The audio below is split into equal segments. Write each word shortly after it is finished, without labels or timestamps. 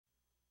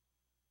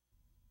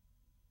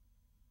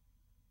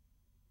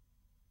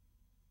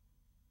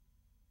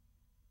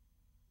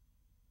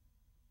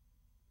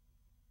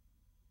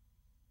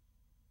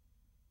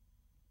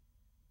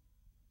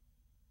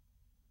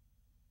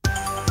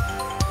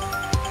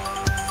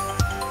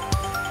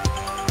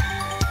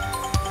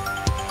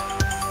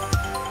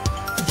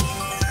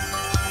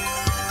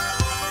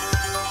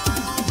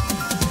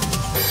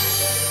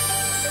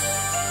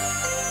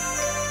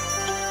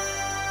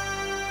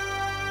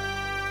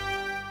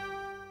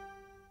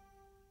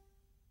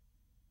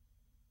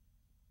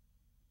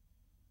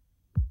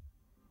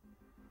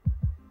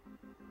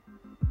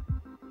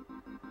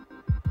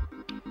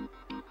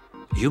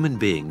Human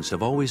beings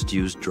have always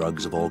used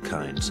drugs of all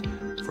kinds,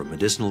 for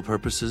medicinal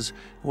purposes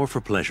or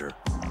for pleasure.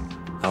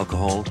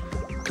 Alcohol,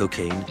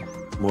 cocaine,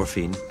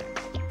 morphine.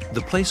 The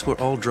place where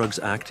all drugs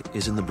act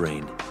is in the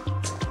brain.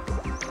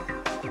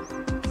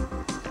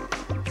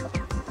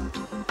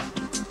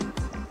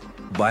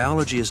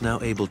 Biology is now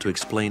able to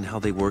explain how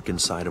they work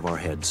inside of our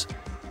heads,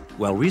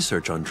 while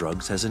research on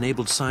drugs has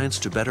enabled science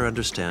to better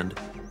understand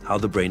how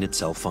the brain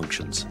itself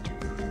functions.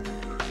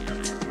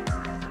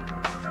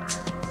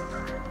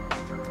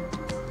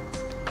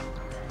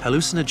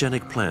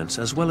 Hallucinogenic plants,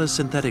 as well as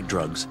synthetic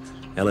drugs,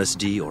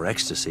 LSD or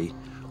ecstasy,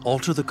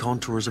 alter the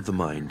contours of the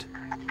mind.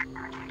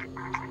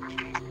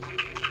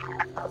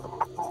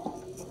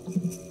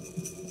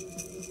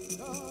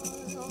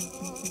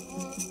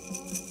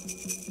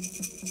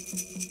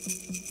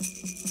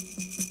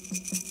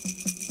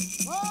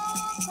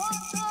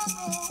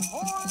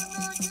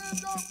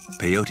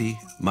 Peyote,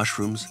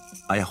 mushrooms,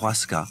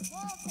 ayahuasca.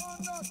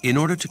 In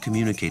order to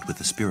communicate with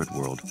the spirit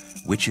world,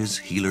 witches,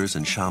 healers,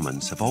 and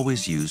shamans have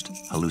always used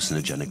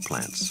hallucinogenic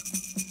plants.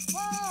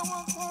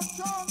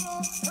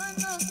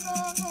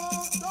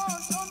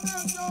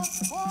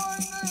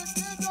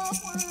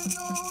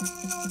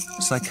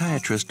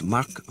 Psychiatrist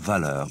Marc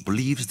Valeur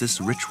believes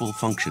this ritual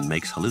function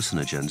makes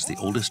hallucinogens the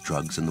oldest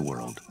drugs in the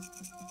world.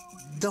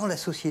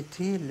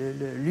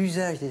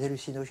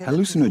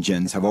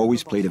 Hallucinogens have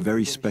always played a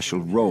very special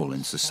role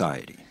in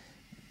society.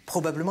 They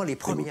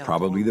were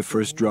probably the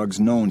first drugs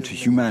known to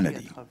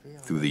humanity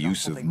through the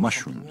use of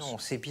mushrooms.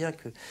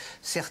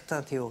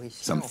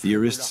 Some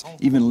theorists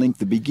even link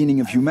the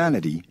beginning of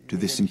humanity to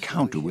this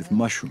encounter with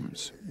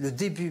mushrooms. The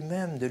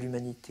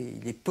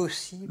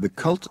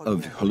cult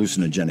of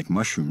hallucinogenic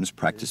mushrooms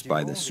practiced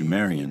by the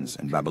Sumerians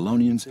and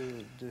Babylonians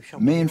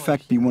may in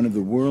fact be one of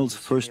the world's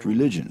first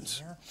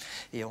religions.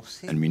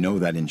 And we know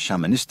that in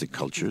shamanistic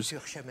cultures,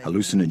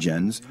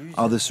 hallucinogens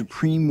are the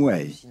supreme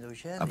way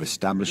of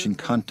establishing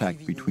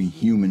contact between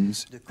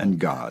humans and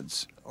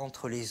gods,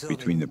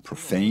 between the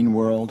profane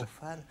world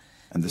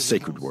and the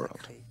sacred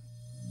world.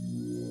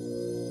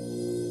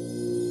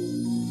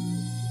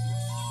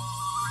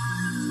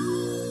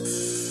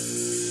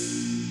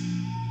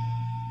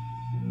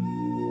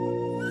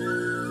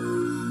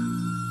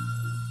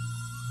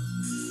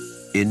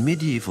 In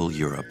medieval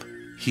Europe,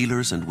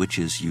 healers and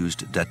witches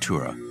used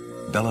datura,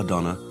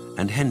 belladonna,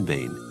 and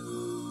henbane,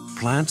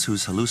 plants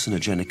whose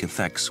hallucinogenic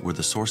effects were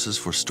the sources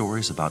for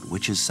stories about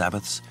witches'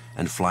 sabbaths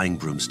and flying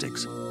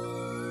broomsticks.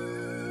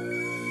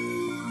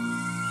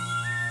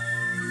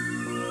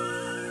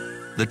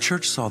 The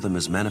church saw them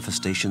as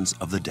manifestations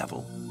of the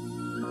devil.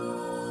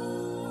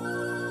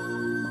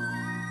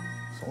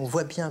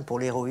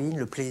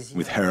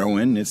 With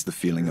heroin, it's the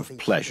feeling of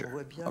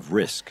pleasure, of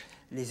risk,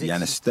 the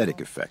anesthetic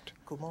effect.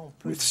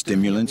 With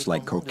stimulants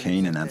like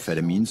cocaine and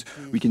amphetamines,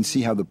 we can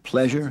see how the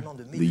pleasure,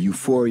 the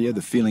euphoria,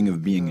 the feeling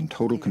of being in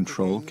total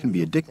control can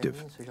be addictive.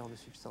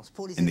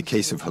 In the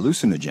case of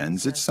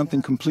hallucinogens, it's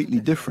something completely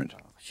different.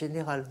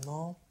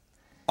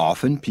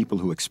 Often, people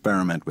who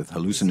experiment with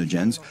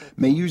hallucinogens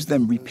may use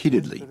them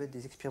repeatedly.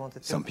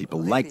 Some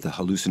people like the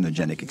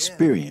hallucinogenic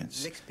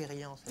experience.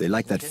 They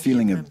like that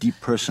feeling of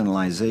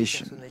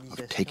depersonalization,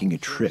 of taking a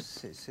trip,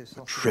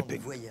 of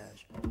tripping.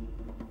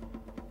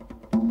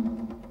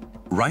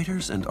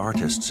 Writers and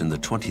artists in the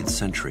 20th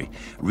century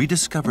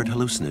rediscovered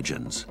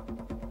hallucinogens.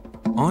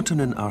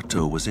 Antonin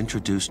Artaud was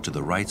introduced to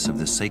the rites of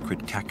the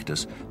sacred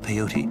cactus,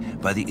 peyote,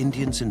 by the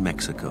Indians in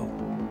Mexico.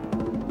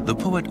 The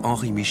poet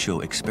Henri Michaud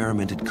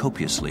experimented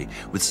copiously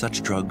with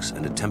such drugs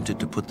and attempted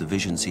to put the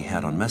visions he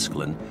had on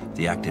mescaline,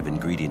 the active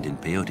ingredient in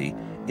peyote,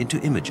 into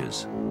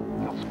images.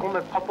 Lorsqu'on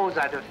me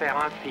proposa de faire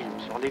un film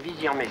sur les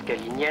visions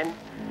mescaliniennes,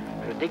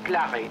 je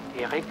déclarais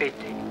et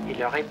répétais, et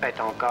le répète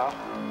encore,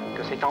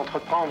 que c'est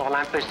entreprendre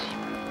l'impossible.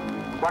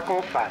 Quoi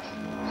qu'on fasse,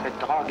 cette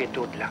drogue est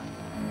au-delà.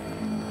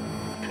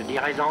 Je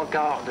dirais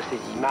encore de ces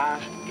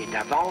images, et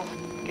d'avance,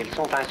 qu'elles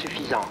sont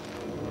insuffisantes.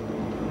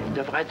 Elles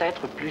devraient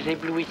être plus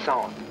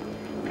éblouissantes,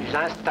 plus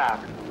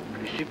instables,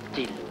 plus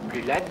subtiles,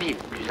 plus labiles,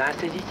 plus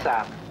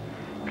insaisissables,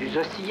 plus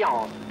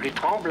oscillantes, plus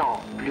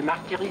tremblantes, plus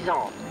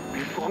martyrisantes,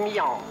 plus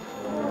fourmillantes,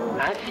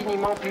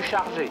 infiniment plus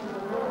chargées,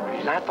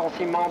 plus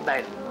intensément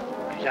belles,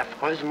 plus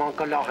affreusement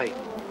colorées,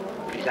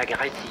 plus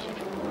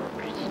agressives,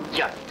 plus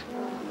idiotes,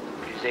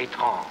 plus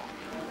étranges.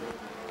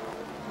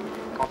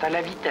 Quant à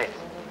la vitesse,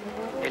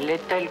 elle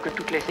est telle que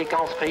toutes les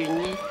séquences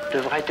réunies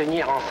devraient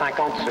tenir en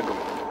 50 secondes.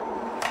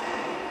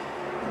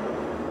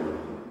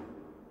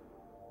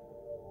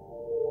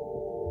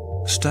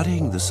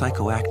 Studying the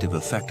psychoactive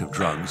effect of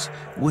drugs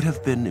would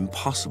have been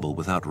impossible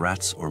without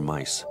rats or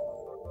mice.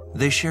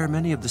 They share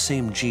many of the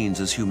same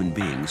genes as human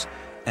beings,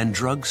 and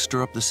drugs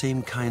stir up the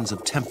same kinds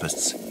of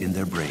tempests in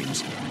their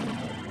brains.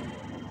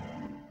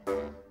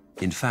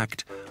 In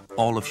fact,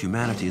 all of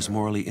humanity is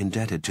morally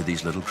indebted to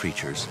these little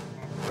creatures.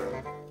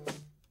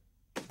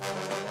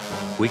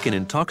 We can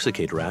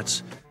intoxicate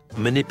rats,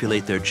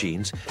 manipulate their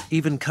genes,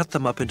 even cut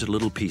them up into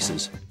little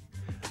pieces.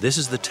 This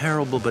is the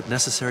terrible but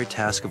necessary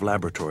task of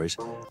laboratories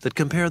that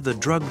compare the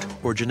drugged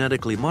or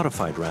genetically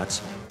modified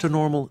rats to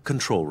normal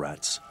control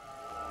rats.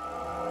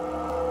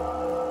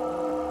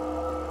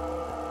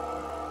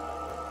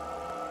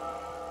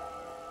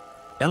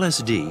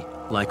 LSD,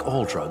 like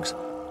all drugs,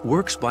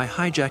 works by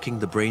hijacking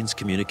the brain's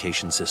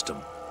communication system.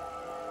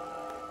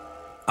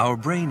 Our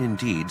brain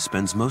indeed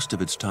spends most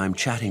of its time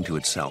chatting to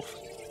itself.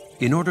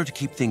 In order to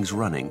keep things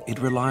running, it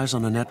relies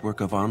on a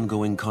network of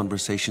ongoing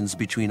conversations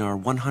between our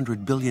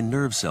 100 billion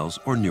nerve cells,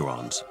 or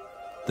neurons.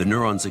 The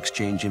neurons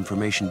exchange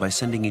information by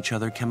sending each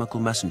other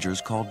chemical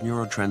messengers called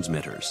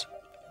neurotransmitters.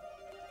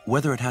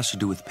 Whether it has to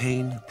do with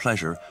pain,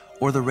 pleasure,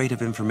 or the rate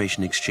of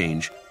information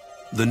exchange,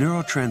 the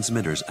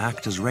neurotransmitters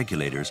act as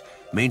regulators,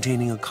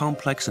 maintaining a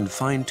complex and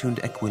fine-tuned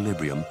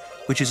equilibrium,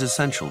 which is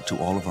essential to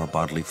all of our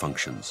bodily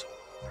functions.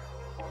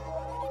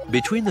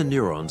 Between the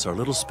neurons are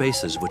little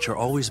spaces which are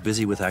always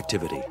busy with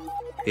activity.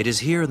 It is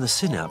here in the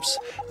synapse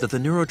that the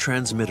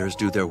neurotransmitters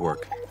do their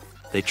work.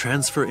 They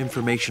transfer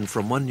information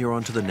from one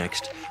neuron to the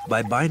next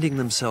by binding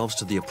themselves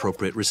to the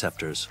appropriate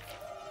receptors.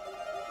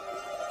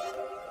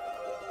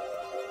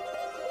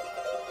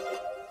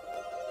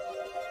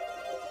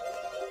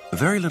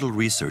 Very little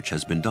research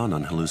has been done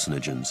on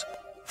hallucinogens.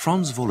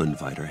 Franz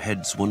Vollenweider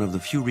heads one of the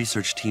few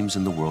research teams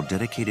in the world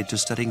dedicated to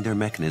studying their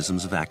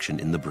mechanisms of action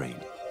in the brain.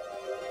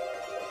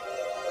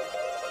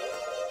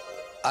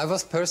 I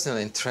was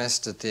personally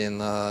interested in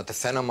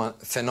the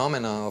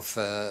phenomena of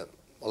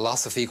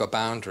loss of ego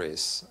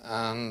boundaries,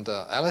 and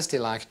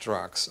LSD-like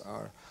drugs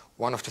are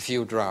one of the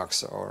few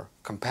drugs or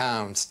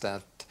compounds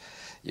that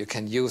you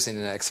can use in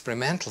an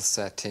experimental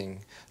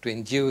setting to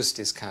induce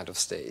this kind of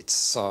states.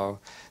 So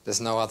there's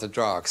no other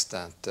drugs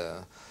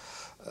that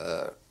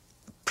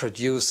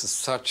produce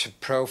such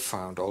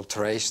profound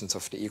alterations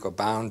of the ego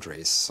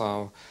boundaries.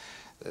 So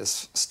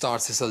this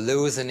starts as a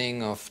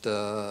loosening of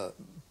the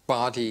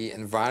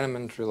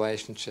body-environment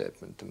relationship,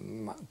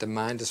 and the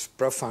mind is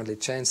profoundly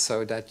changed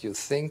so that you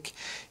think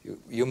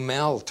you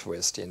melt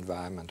with the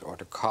environment or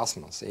the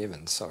cosmos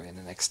even, so in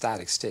an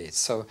ecstatic state.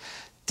 So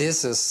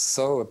this is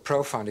so a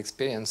profound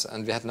experience,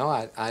 and we had no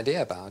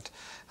idea about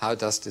how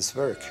does this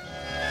work.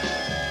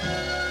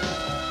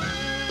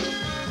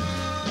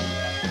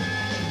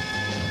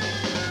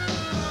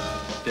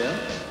 Bill?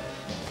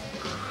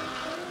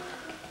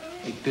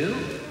 Hey, Bill?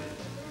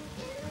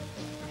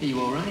 Are you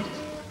all right?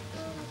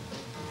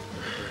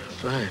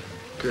 Fine.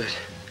 Good.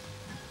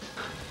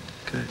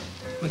 Good.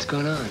 What's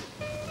going on?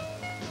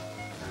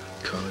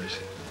 Colors.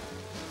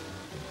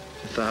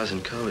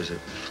 1,000 colors that are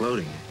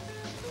floating.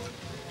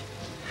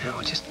 Yeah,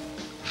 well, just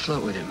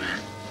float with it, man.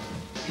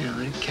 You know,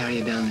 let it carry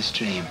you down the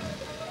stream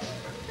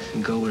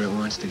and go where it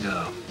wants to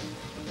go.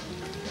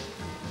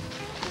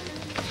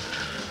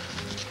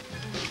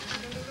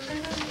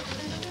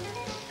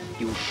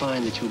 You will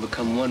find that you will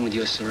become one with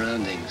your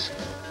surroundings.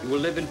 You will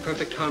live in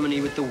perfect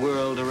harmony with the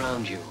world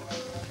around you.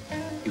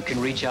 You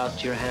can reach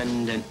out your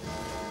hand and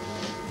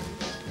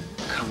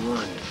come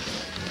on.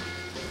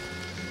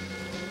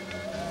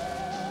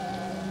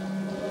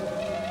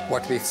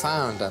 What we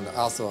found, and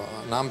also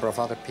a number of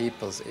other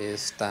people,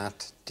 is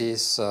that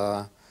this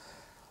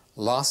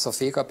loss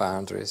of ego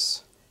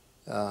boundaries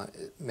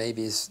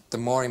maybe is the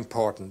more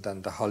important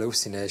than the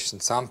hallucination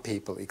some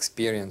people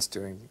experience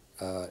during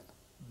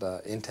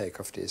the intake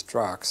of these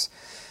drugs,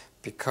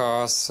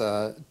 because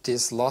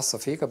this loss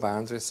of ego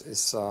boundaries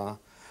is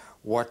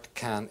what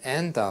can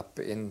end up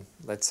in,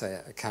 let's say,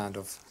 a kind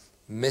of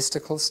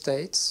mystical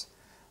states,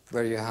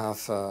 where you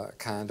have a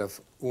kind of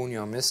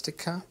union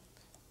mystica,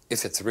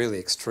 if it's really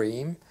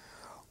extreme,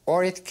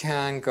 or it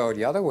can go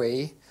the other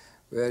way,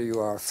 where you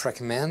are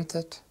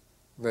fragmented,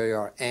 where you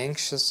are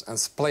anxious and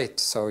split,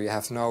 so you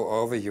have no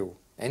overview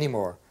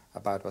anymore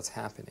about what's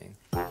happening.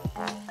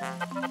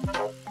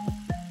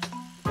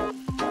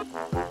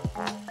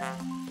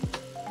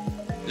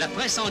 La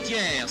presse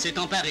entière s'est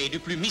emparée du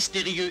plus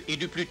mystérieux et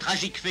du plus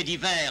tragique fait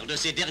divers de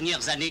ces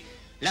dernières années,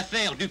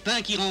 l'affaire du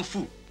pain qui rend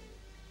fou.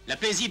 La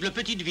paisible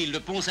petite ville de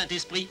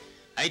Pont-Saint-Esprit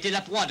a été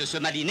la proie de ce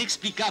mal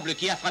inexplicable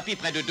qui a frappé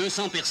près de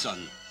 200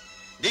 personnes.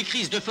 Des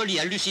crises de folie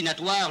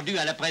hallucinatoires dues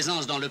à la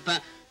présence dans le pain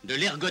de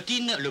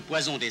l'ergotine, le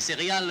poison des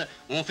céréales,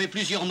 ont fait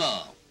plusieurs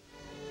morts.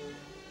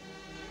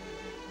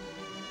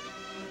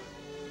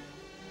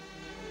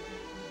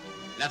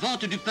 La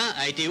vente du pain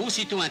a été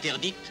aussitôt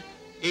interdite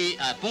et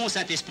à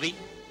Pont-Saint-Esprit,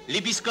 les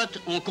biscottes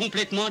ont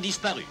complètement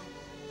disparu.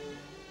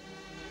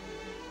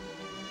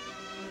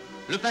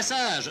 Le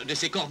passage de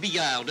ces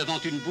corbillards devant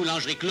une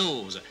boulangerie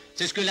close,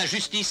 c'est ce que la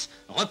justice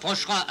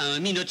reprochera à un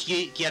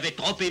minotier qui avait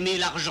trop aimé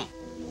l'argent.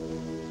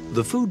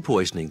 The food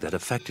poisoning that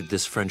affected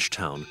this French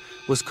town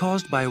was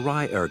caused by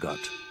rye ergot.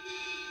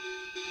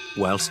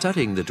 While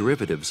studying the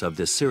derivatives of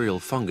this cereal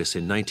fungus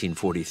in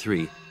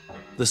 1943,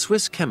 the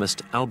Swiss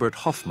chemist Albert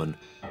Hofmann,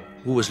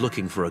 who was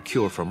looking for a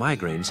cure for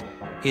migraines,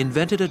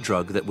 invented a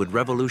drug that would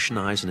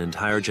revolutionize an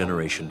entire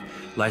generation,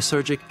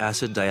 lysergic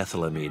acid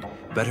diethylamide,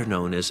 better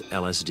known as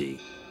LSD.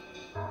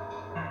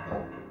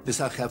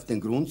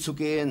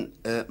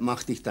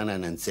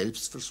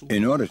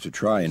 In order to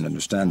try and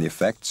understand the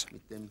effects,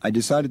 I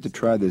decided to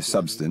try this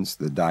substance,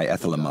 the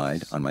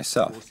diethylamide, on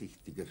myself.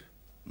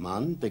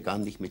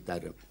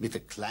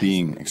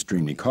 Being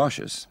extremely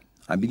cautious,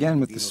 I began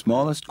with the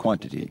smallest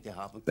quantity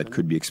that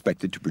could be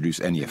expected to produce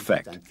any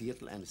effect.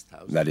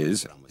 That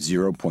is,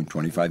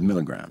 0.25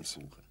 milligrams.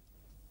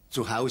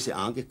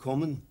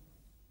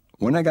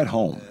 When I got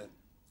home,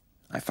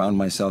 I found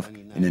myself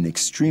in an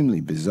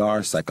extremely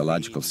bizarre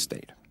psychological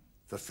state.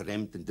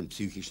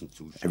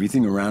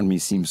 Everything around me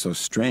seemed so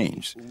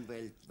strange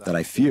that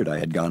I feared I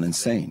had gone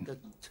insane.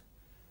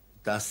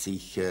 Dass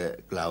ich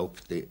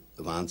glaubte,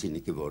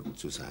 wahnsinnig geworden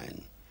zu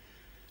sein.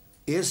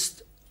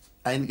 Erst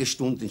einige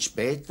Stunden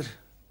später.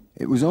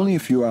 It was only a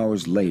few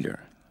hours later,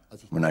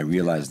 when I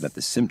realized that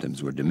the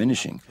symptoms were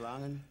diminishing,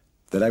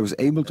 that I was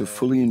able to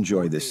fully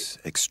enjoy this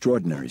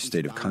extraordinary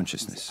state of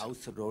consciousness.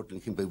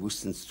 Außerordentlichen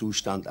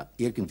Bewusstseinszustand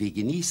irgendwie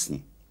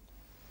genießen.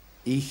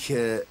 Ich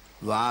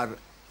war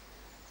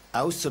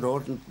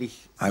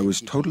außerordentlich. I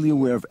was totally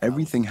aware of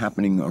everything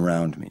happening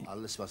around me.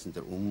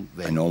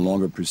 I no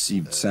longer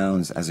perceived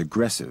sounds as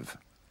aggressive.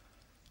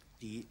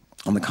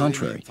 On the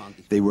contrary,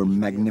 they were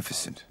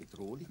magnificent,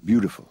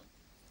 beautiful,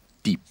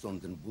 deep.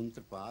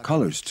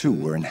 Colors, too,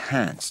 were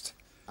enhanced.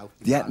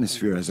 The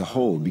atmosphere as a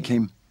whole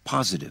became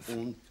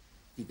positive.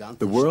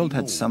 The world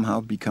had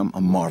somehow become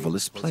a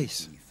marvelous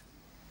place.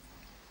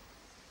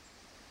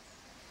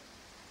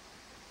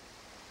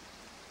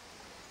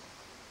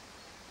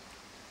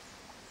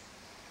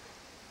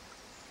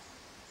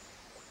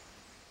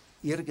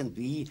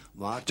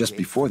 Just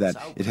before that,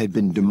 it had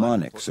been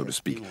demonic, so to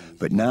speak,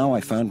 but now I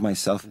found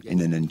myself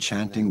in an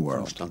enchanting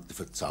world.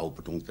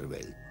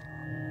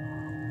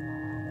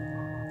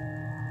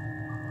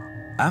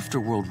 After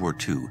World War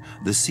II,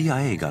 the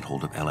CIA got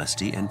hold of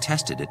LSD and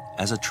tested it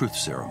as a truth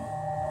serum.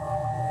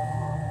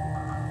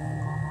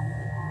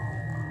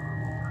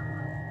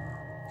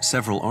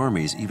 Several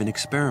armies even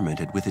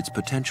experimented with its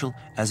potential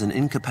as an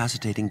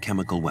incapacitating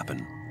chemical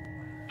weapon.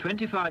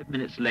 25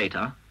 minutes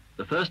later,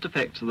 the first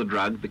effects of the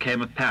drug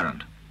became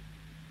apparent.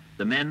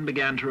 The men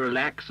began to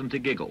relax and to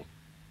giggle.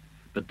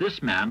 But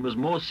this man was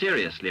more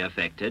seriously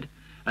affected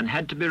and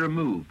had to be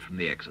removed from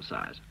the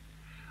exercise.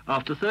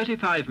 After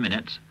 35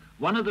 minutes,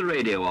 one of the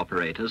radio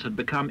operators had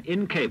become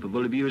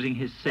incapable of using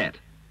his set,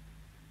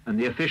 and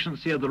the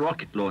efficiency of the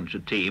rocket launcher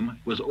team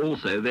was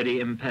also very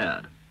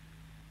impaired.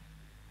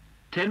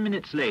 10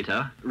 minutes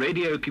later,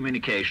 radio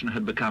communication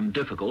had become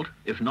difficult,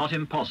 if not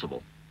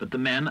impossible. But the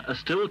men are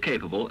still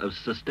capable of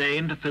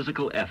sustained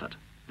physical effort.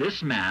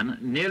 This man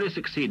nearly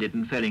succeeded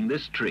in felling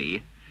this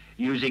tree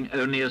using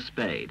only a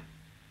spade.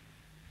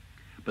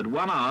 But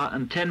 1 hour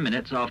and 10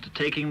 minutes after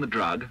taking the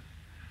drug,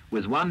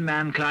 with one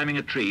man climbing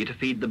a tree to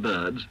feed the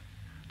birds,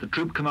 the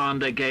troop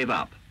commander gave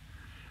up,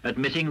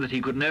 admitting that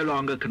he could no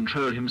longer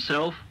control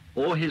himself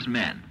or his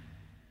men.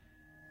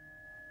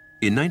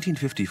 In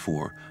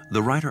 1954,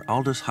 the writer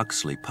Aldous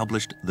Huxley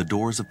published The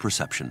Doors of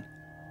Perception.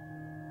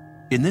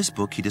 In this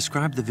book, he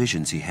described the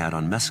visions he had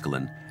on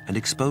mescaline and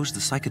exposed the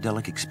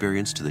psychedelic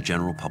experience to the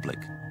general public.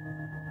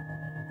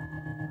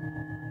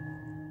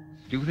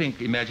 Do you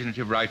think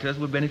imaginative writers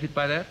would benefit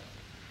by that?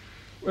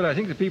 Well, I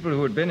think the people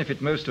who would benefit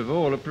most of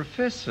all are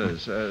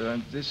professors. I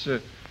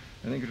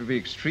think it would be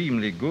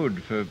extremely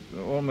good for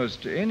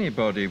almost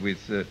anybody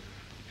with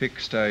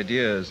fixed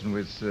ideas and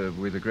with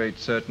a great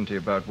certainty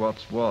about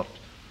what's what,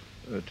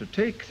 to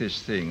take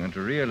this thing and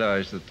to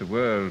realize that the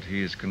world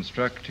he has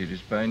constructed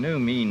is by no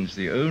means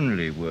the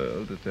only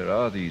world, that there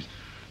are these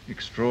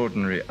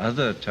extraordinary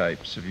other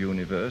types of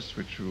universe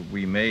which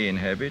we may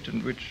inhabit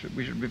and which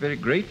we should be very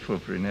grateful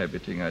for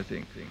inhabiting, I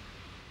think.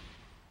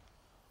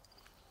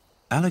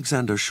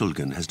 Alexander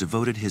Shulgin has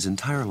devoted his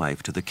entire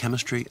life to the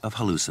chemistry of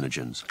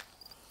hallucinogens.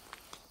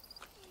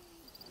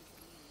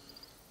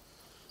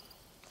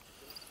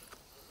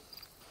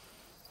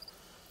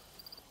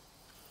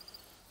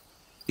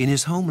 In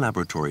his home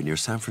laboratory near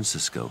San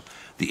Francisco,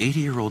 the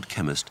 80-year-old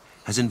chemist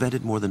has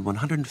invented more than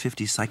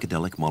 150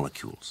 psychedelic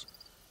molecules.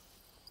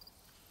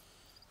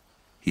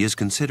 He is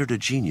considered a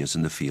genius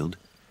in the field,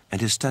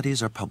 and his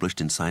studies are published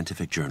in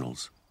scientific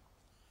journals.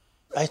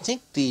 I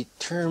think the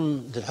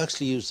term that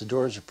Huxley used, the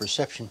doors of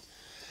perception,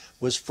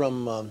 was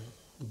from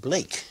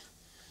Blake,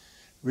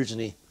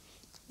 originally.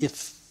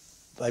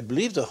 I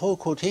believe the whole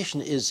quotation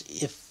is,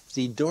 if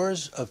the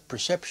doors of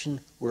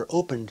perception were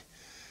opened,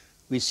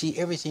 we see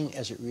everything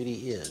as it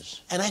really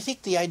is. And I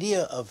think the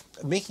idea of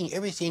making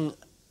everything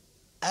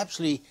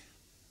absolutely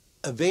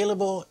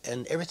available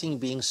and everything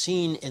being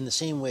seen in the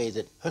same way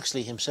that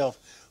Huxley himself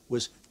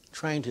was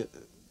trying to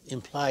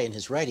imply in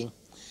his writing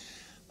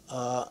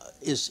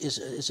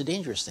is a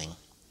dangerous thing.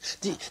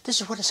 This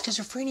is what a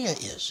schizophrenia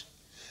is.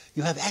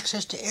 You have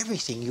access to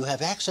everything. You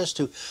have access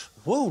to,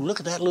 whoa, look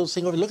at that little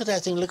thing over, look at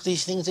that thing, look at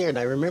these things there, and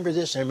I remember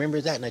this, and I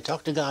remember that, and I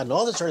talk to God, and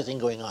all that sort of thing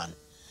going on.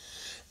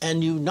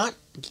 And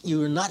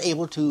you're not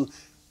able to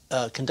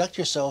conduct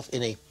yourself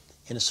in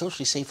a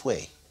socially safe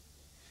way.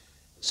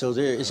 So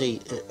there's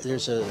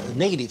a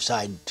negative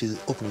side to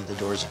opening the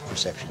doors of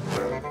perception.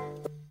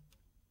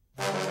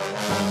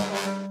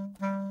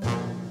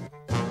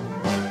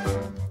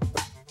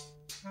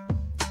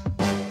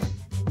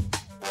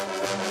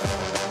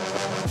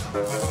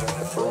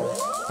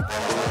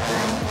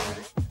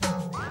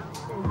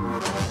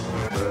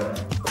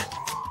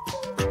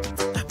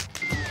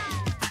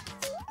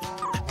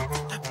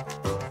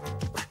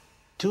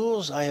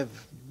 pills I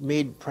have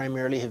made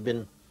primarily have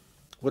been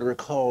what are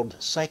called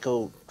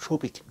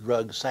psychotropic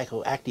drugs,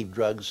 psychoactive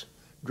drugs,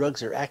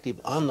 drugs that are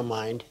active on the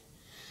mind.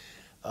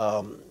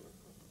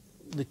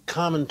 The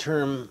common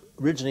term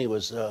originally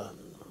was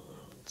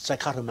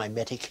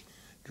psychotomimetic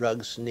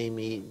drugs,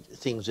 namely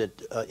things that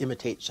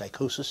imitate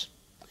psychosis.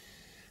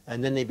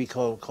 And then they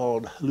become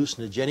called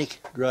hallucinogenic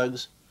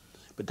drugs,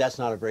 but that's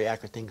not a very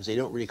accurate thing because they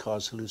don't really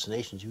cause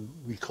hallucinations. You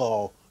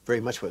recall very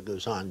much what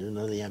goes on. There's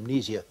none of the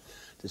amnesia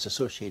that's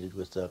associated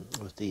with the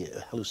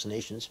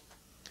hallucinations.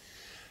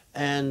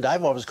 And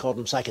I've always called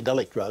them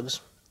psychedelic drugs.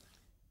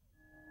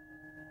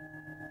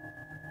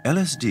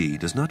 LSD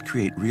does not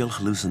create real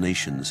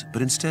hallucinations,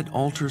 but instead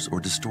alters or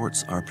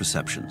distorts our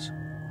perceptions.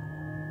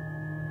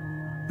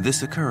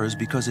 This occurs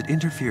because it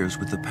interferes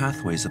with the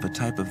pathways of a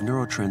type of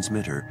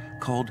neurotransmitter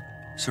called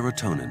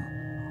serotonin.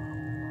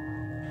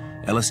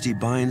 LSD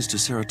binds to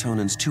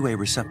serotonin's 2A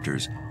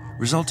receptors,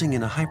 resulting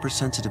in a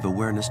hypersensitive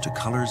awareness to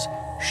colors,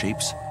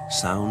 shapes,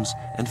 sounds,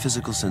 and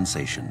physical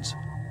sensations.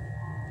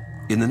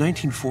 In the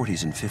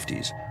 1940s and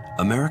 50s,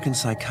 American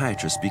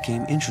psychiatrists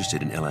became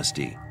interested in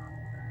LSD.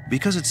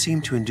 Because it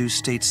seemed to induce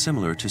states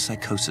similar to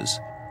psychosis,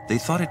 they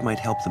thought it might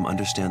help them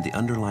understand the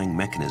underlying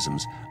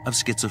mechanisms of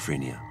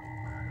schizophrenia.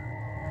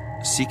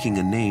 Seeking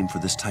a name for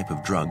this type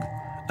of drug,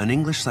 an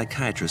English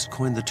psychiatrist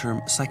coined the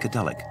term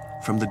psychedelic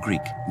from the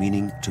Greek,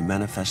 meaning to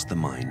manifest the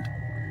mind.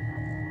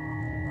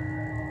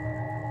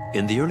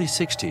 In the early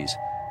 60s,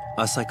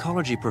 a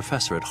psychology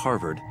professor at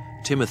Harvard,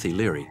 Timothy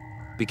Leary,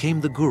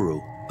 became the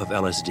guru of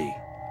LSD.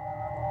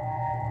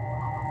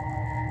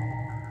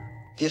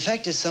 The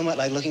effect is somewhat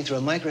like looking through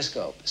a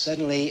microscope.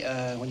 Suddenly,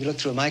 when you look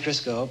through a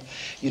microscope,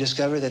 you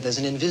discover that there's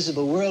an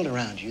invisible world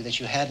around you that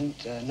you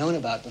hadn't known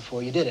about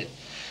before you did it.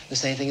 The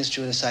same thing is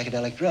true with a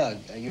psychedelic drug.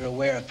 You're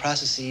aware of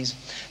processes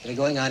that are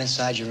going on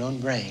inside your own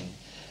brain.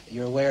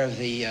 You're aware of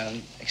the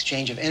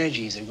exchange of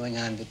energies that are going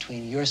on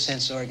between your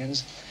sense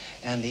organs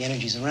and the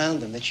energies around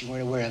them that you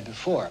weren't aware of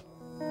before.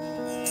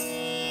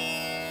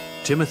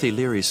 Timothy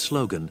Leary's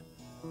slogan,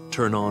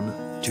 "Turn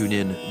on, tune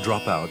in,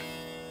 drop out,"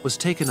 was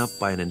taken up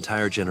by an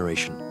entire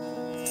generation.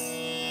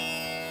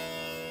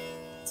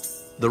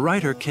 The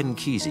writer Ken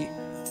Kesey,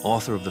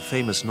 author of the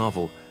famous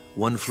novel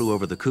One Flew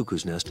Over the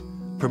Cuckoo's Nest,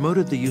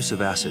 promoted the use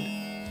of acid,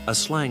 a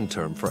slang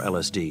term for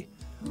LSD,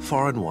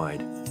 far and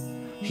wide.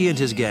 He and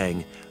his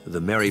gang, the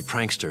Merry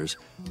Pranksters,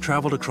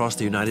 traveled across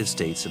the United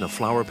States in a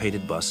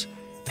flower-painted bus,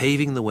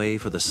 paving the way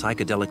for the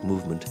psychedelic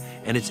movement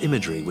and its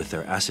imagery with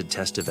their acid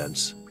test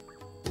events.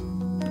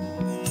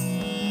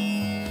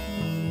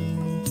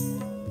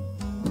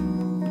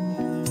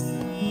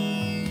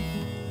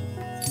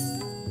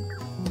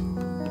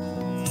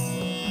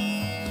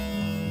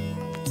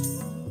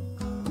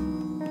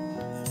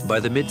 By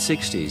the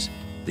mid-60s,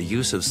 the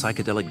use of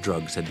psychedelic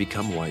drugs had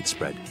become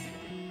widespread.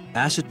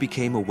 Acid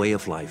became a way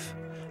of life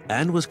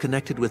and was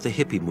connected with the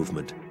hippie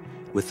movement,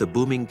 with the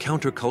booming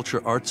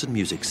counterculture arts and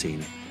music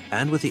scene,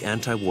 and with the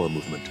anti-war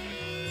movement.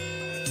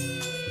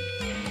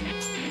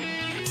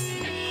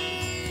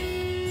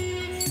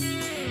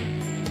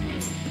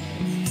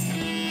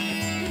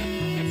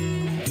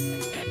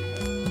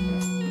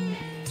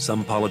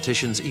 Some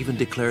politicians even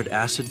declared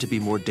acid to be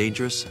more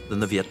dangerous than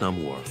the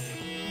Vietnam War.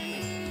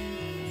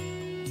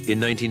 In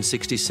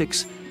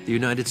 1966, the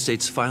United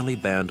States finally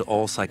banned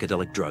all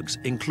psychedelic drugs,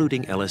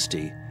 including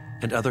LSD,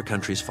 and other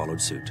countries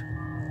followed suit.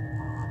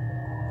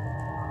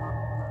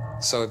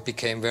 So it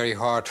became very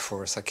hard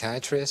for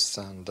psychiatrists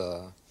and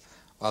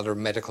other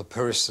medical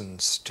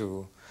persons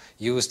to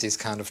use these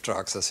kind of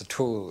drugs as a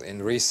tool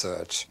in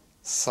research.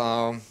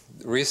 So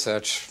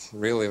research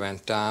really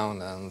went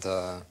down,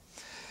 and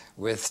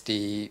with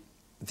the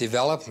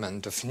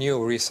development of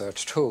new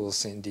research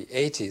tools in the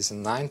 80s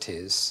and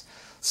 90s,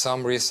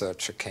 some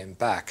researcher came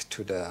back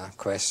to the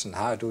question,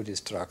 how do these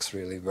drugs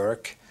really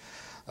work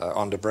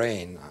on the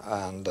brain,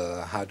 and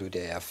how do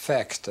they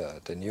affect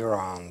the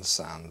neurons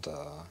and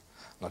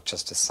not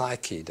just the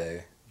psyche.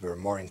 They were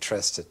more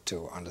interested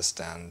to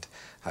understand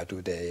how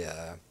do they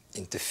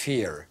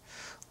interfere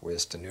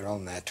with the neural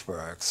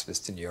networks,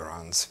 with the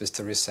neurons, with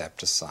the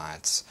receptor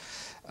sites.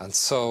 And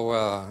so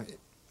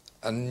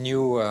a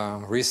new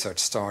research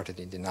started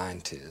in the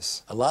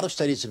 90s. A lot of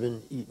studies have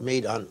been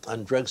made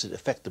on drugs that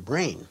affect the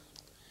brain.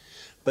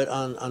 But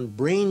on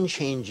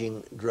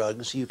brain-changing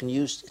drugs, you can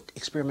use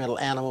experimental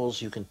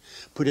animals, you can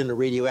put in a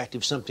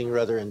radioactive something or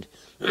other and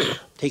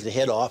take the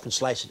head off and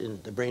slice it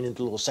in the brain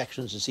into little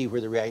sections and see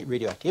where the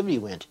radioactivity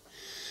went.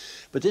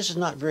 But this is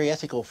not very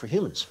ethical for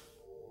humans.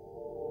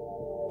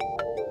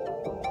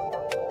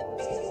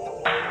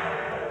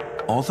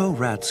 Although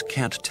rats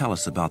can't tell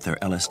us about their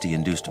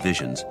LSD-induced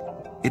visions,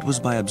 it was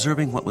by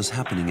observing what was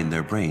happening in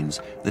their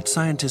brains that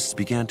scientists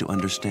began to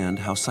understand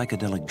how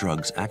psychedelic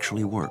drugs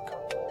actually work.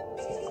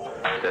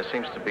 There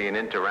seems to be an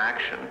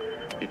interaction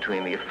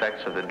between the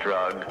effects of the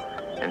drug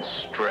and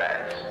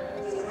stress.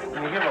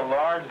 When you give a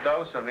large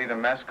dose of either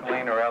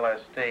mescaline or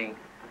LSD,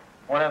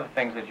 one of the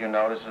things that you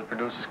notice is it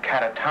produces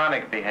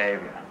catatonic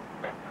behavior.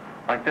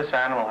 Like this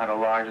animal had a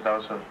large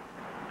dose of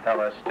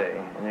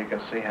LSD, and you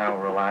can see how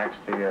relaxed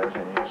he is,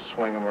 and you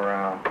swing him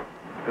around.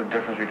 the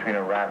difference between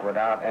a rat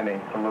without any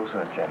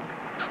hallucinogen.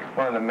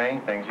 One of the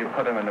main things, you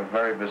put him in a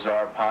very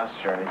bizarre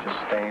posture and he just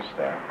stays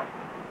there,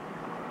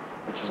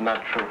 which is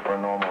not true for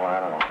a normal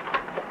animal.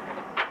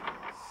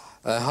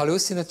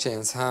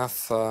 Hallucinogens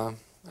have,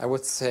 I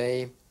would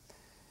say,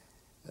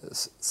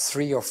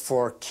 3 or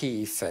 4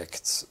 key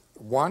effects.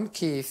 One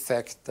key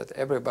effect that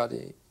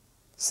everybody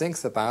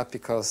thinks about,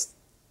 because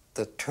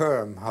the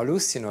term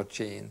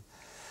hallucinogen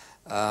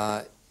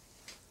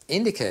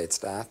indicates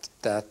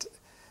that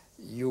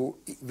you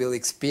will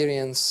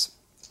experience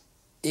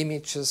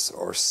images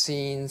or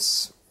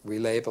scenes we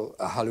label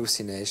a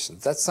hallucination.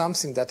 That's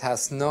something that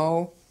has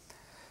no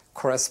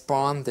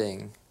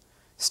corresponding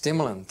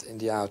stimulant in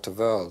the outer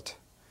world.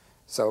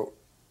 So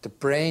the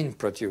brain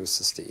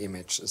produces the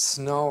image. There's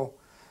no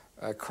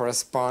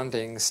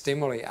corresponding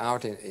stimuli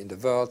out in the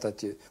world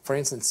that you, for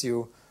instance,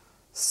 you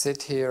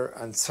sit here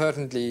and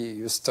certainly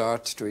you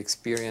start to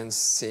experience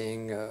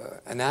seeing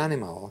an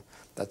animal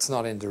that's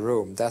not in the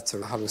room. That's a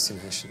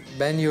hallucination.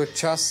 When you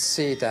just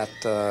see that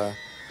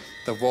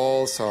the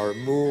walls are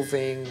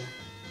moving,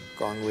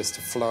 gone with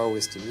the flow,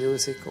 with the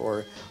music,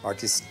 or are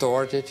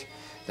distorted,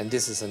 then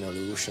this is an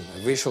illusion, a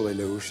visual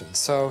illusion.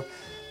 So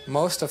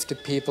most of the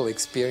people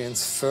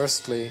experience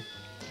firstly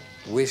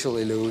visual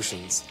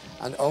illusions,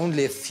 and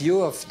only a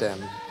few of them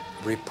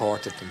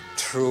reported them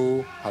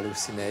true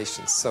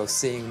hallucinations, so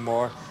seeing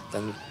more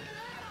than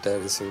there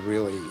is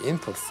really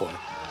input for.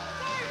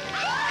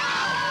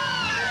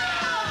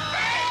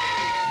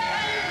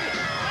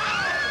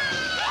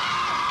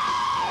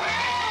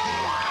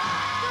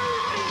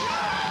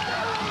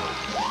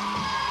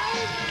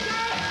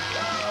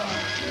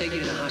 Take you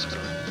to the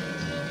hospital.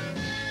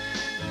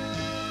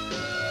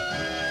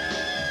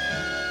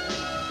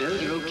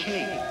 Bill, you're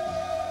okay.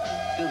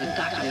 Bill, the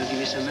doctor will give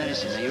you some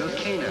medicine. Now, you're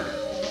okay now.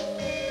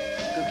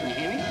 Bill, can you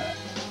hear me?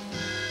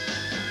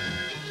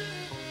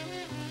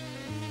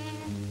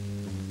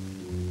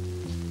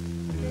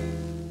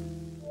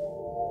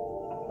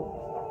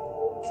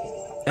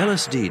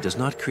 LSD does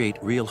not create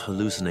real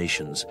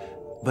hallucinations,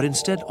 but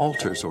instead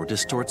alters or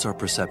distorts our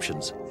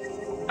perceptions.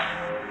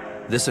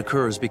 This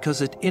occurs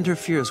because it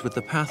interferes with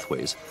the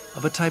pathways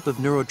of a type of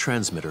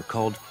neurotransmitter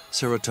called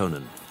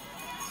serotonin.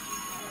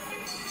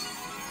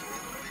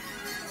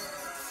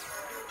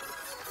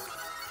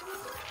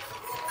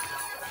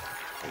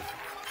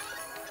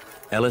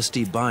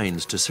 LSD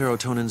binds to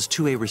serotonin's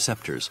 2A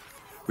receptors,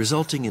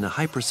 resulting in a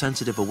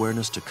hypersensitive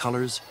awareness to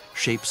colors,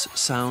 shapes,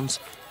 sounds,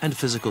 and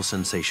physical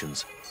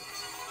sensations.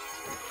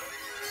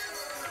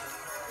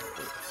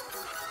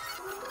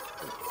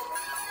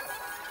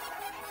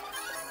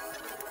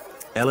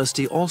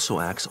 LSD also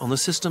acts on the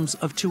systems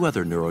of 2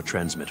 other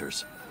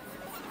neurotransmitters.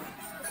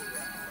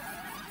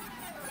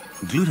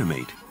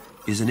 Glutamate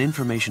is an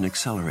information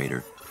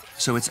accelerator,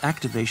 so its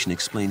activation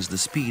explains the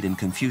speed and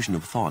confusion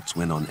of thoughts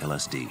when on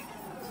LSD.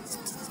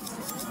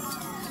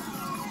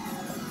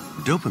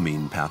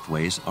 Dopamine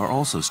pathways are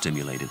also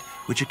stimulated,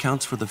 which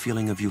accounts for the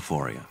feeling of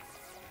euphoria.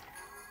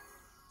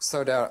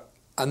 So there are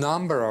a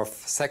number of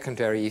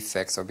secondary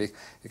effects, or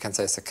you can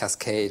say it's a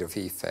cascade of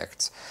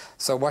effects.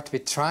 So what we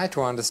try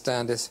to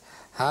understand is,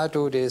 how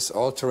do these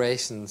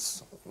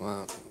alterations,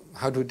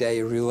 how do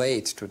they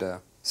relate to the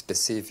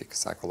specific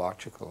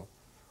psychological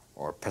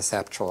or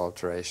perceptual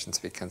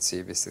alterations we can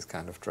see with this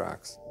kind of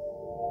drugs?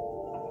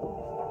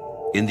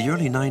 In the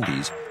early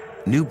 90s,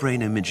 new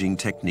brain imaging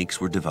techniques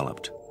were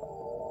developed.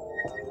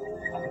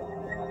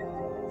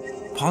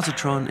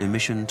 Positron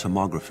emission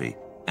tomography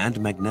and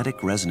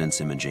magnetic resonance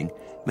imaging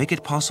make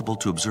it possible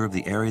to observe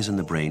the areas in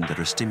the brain that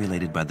are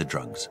stimulated by the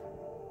drugs.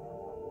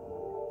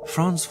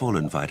 Franz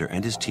Vollenweider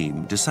and his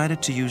team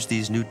decided to use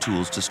these new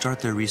tools to start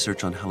their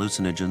research on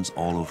hallucinogens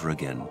all over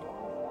again.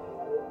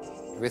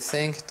 We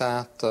think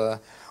that,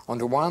 on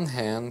the one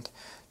hand,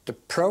 the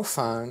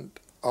profound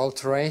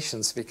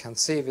alterations we can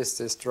see with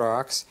these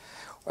drugs,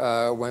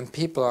 when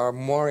people are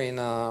more in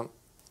a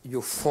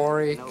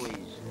euphoric,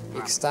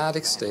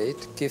 ecstatic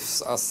state,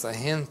 gives us a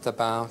hint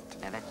about,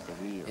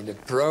 in the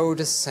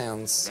broadest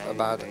sense,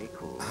 about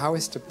how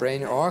is the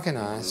brain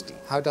organized,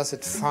 how does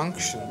it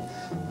function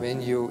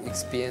when you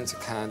experience a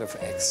kind of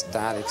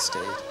ecstatic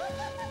state.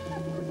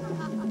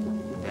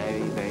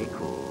 Very, very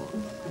cool.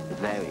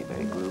 Very,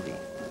 very groovy.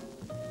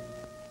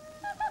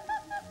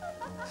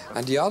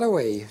 And the other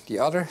way, the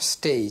other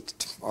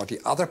state, or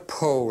the other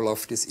pole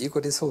of this ego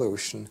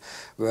dissolution,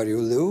 where you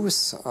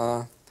lose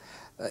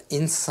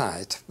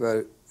insight,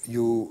 where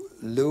you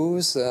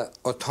lose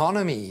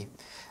autonomy,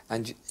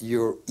 and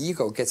your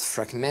ego gets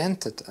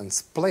fragmented and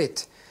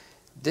split,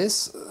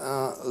 this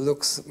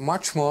looks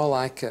much more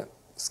like a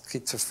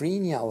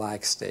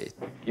schizophrenia-like state.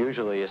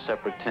 Usually a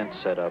separate tent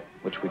set up,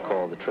 which we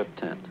call the trip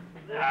tent.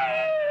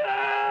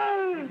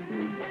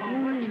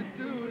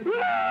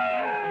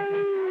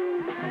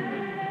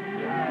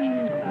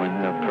 When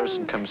a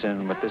person comes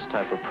in with this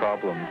type of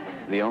problem,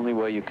 the only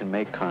way you can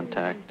make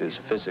contact is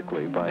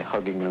physically, by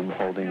hugging them,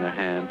 holding their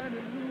hand,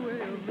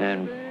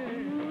 and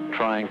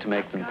trying to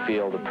make them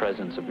feel the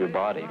presence of your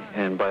body.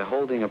 And by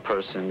holding a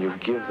person, you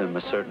give them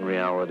a certain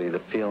reality,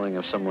 the feeling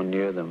of someone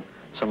near them,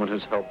 someone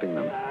who's helping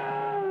them.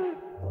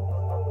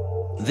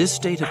 This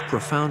state of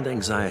profound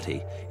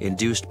anxiety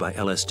induced by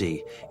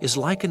LSD is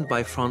likened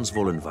by Franz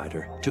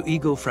Vollenweider to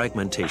ego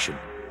fragmentation.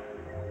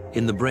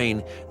 In the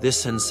brain,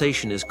 this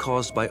sensation is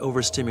caused by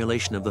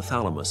overstimulation of the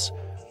thalamus,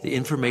 the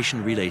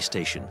information relay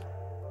station,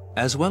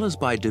 as well as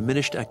by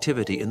diminished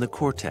activity in the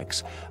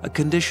cortex, a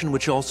condition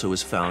which also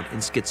is found in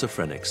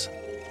schizophrenics.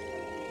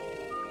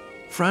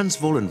 Franz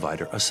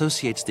Vollenweider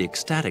associates the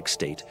ecstatic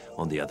state,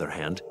 on the other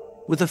hand,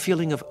 with a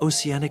feeling of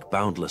oceanic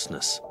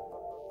boundlessness.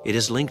 It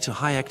is linked to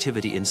high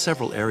activity in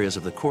several areas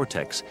of the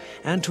cortex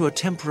and to a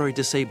temporary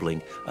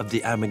disabling of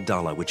the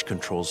amygdala, which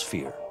controls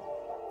fear.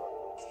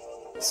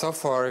 So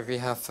far, we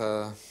have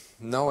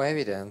no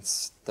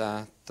evidence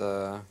that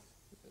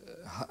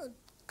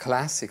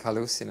classic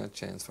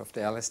hallucinogens of the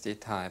LSD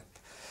type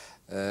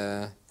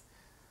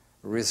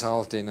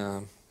result in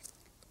a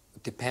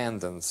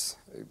dependence.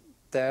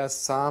 There's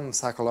some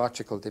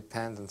psychological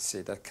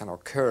dependency that can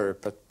occur,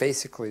 but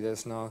basically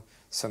there's no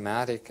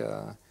somatic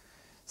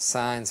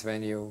signs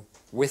when you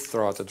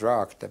withdraw the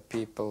drug that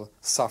people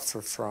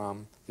suffer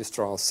from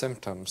withdrawal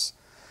symptoms.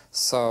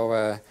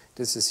 So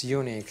this is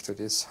unique to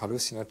these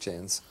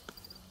hallucinogens.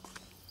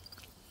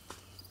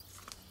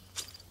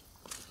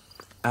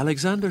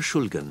 Alexander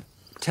Shulgin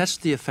tests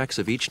the effects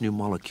of each new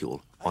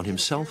molecule on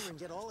himself,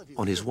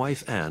 on his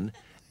wife Anne,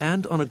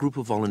 and on a group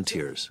of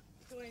volunteers.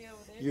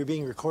 You're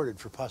being recorded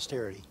for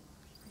posterity.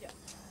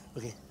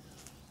 Okay.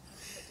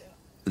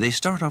 They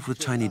start off with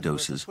tiny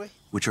doses,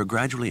 which are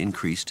gradually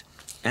increased,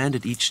 and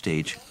at each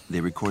stage, they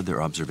record their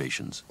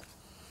observations.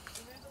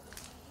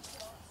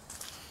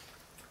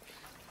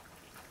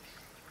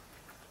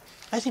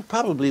 I think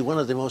probably one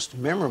of the most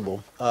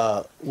memorable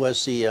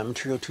was the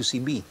material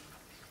 2CB,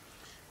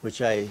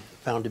 which I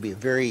found to be a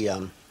very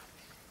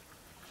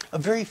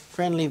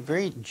friendly,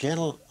 very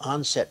gentle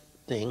onset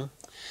thing,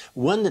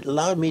 one that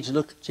allowed me to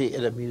look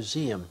at a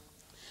museum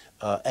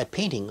at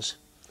paintings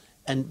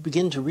and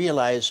begin to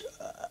realize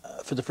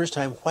for the first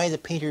time why the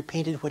painter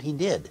painted what he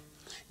did.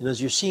 You know, as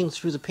you're seeing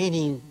through the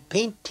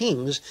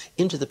paintings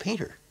into the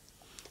painter.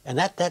 And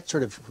that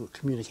sort of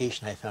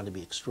communication I found to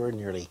be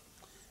extraordinarily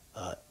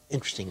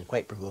interesting and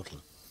quite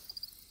provoking.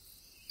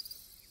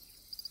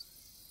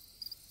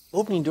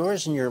 Opening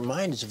doors in your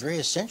mind is a very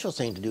essential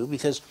thing to do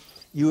because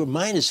your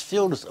mind is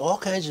filled with all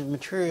kinds of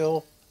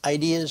material,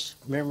 ideas,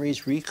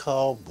 memories,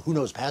 recall, who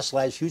knows, past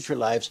lives, future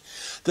lives,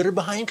 that are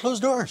behind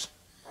closed doors.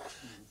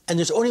 And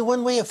there's only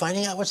one way of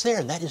finding out what's there,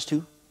 and that is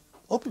to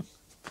open.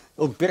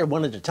 Oh, better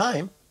one at a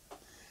time.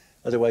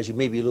 Otherwise, you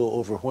may be a little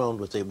overwhelmed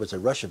with a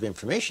rush of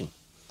information.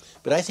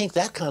 But I think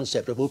that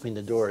concept of opening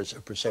the doors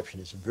of perception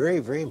is very,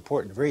 very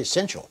important, very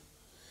essential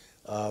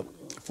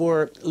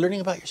for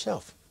learning about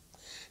yourself.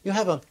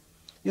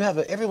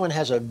 Everyone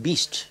has a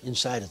beast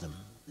inside of them.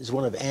 It's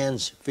one of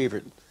Anne's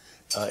favorite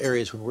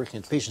areas when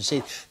working with patients.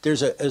 Say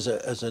there's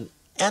an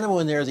animal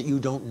in there that you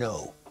don't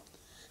know.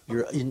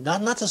 You're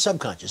not the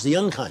subconscious, the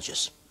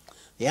unconscious,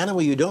 the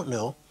animal you don't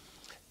know,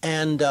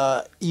 and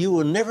you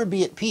will never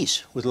be at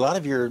peace with a lot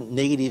of your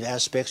negative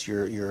aspects,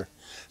 your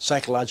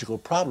psychological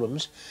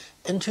problems,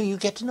 until you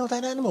get to know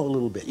that animal a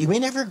little bit. You may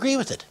never agree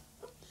with it.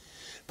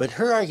 But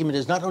her argument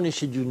is not only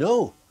should you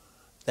know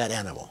that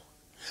animal,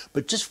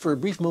 but just for a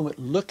brief moment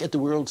look at the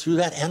world through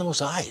that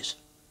animal's eyes.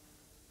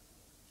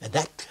 And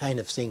that kind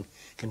of thing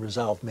can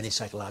resolve many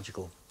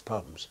psychological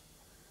problems.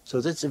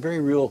 So that's a very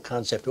real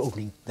concept of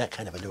opening that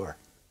kind of a door.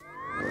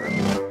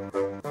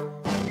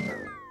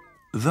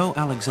 Though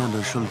Alexander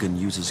Shulgin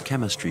uses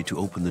chemistry to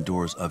open the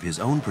doors of his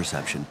own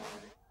perception,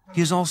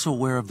 he is also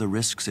aware of the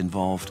risks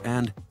involved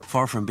and,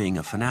 far from being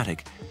a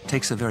fanatic,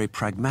 takes a very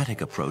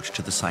pragmatic approach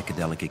to the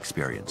psychedelic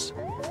experience.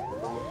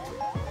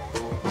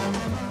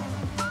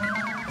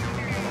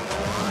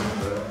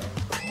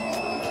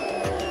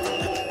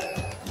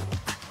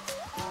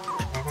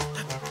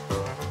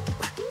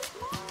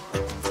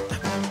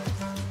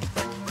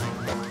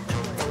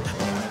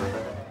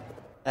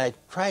 I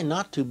try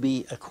not to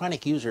be a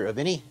chronic user of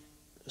any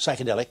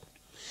psychedelic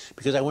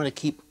because I want to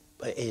keep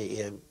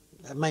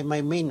my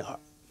main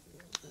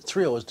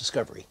thrill is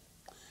discovery,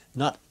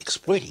 not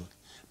exploiting,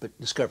 but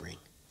discovering,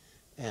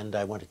 and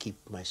I want to keep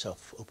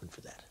myself open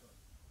for that.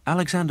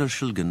 Alexander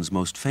Shulgin's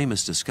most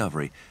famous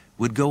discovery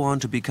would go on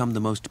to become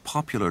the most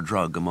popular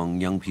drug among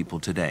young people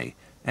today,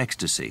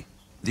 ecstasy.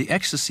 The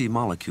ecstasy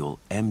molecule,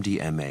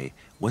 MDMA,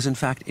 was in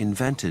fact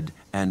invented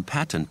and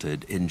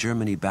patented in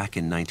Germany back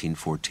in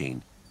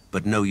 1914,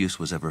 but no use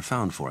was ever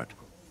found for it.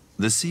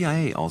 The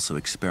CIA also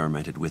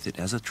experimented with it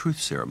as a truth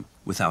serum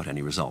without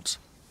any results.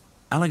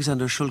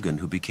 Alexander Shulgin,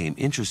 who became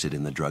interested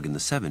in the drug in the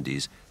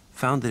 70s,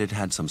 found that it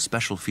had some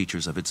special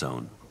features of its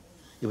own.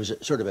 It was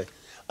sort of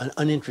an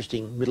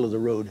uninteresting,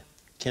 middle-of-the-road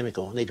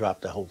chemical, and they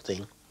dropped the whole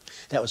thing.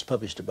 That was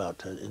published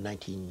about in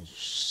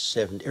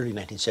early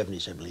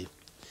 1970s, I believe.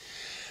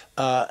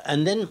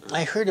 And then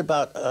I heard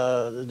about,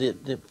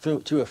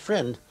 through a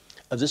friend,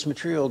 of this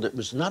material that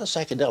was not a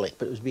psychedelic,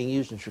 but it was being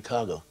used in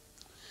Chicago.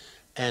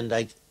 And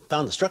I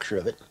found the structure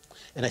of it,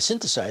 and I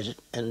synthesized it,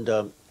 and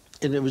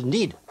it was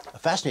indeed a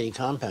fascinating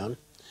compound.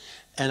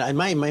 And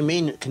my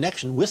main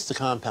connection with the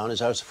compound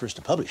is I was the first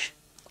to publish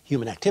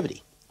Human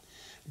Activity.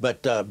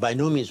 But by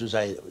no means was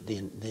I the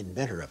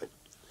inventor of it.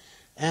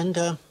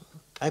 And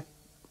I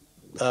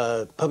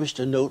published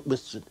a note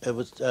with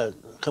a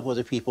couple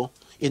other people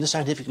in the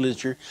scientific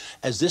literature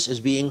as this as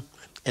being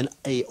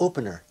a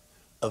opener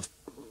of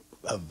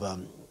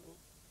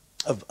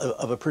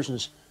a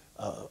person's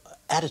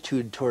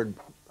attitude toward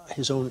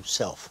his own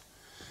self.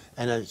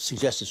 And I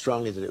suggested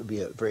strongly that it would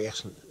be a very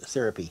excellent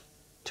therapy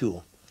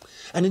tool.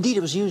 And indeed,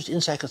 it was used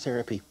in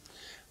psychotherapy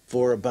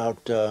for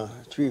about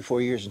 3 or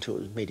 4 years until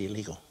it was made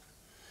illegal.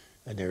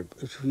 And they're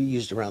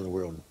used around the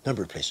world in a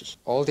number of places.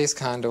 All these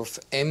kind of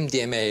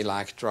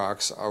MDMA-like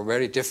drugs are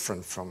very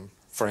different from,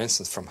 for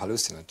instance, from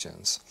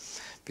hallucinogens,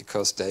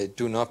 because they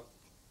do not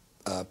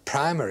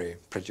primarily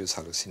produce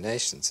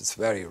hallucinations. It's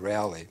very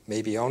rarely,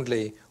 maybe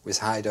only with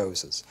high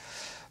doses.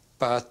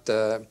 But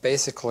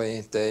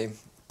basically, they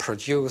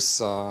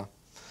produce a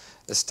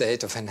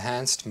state of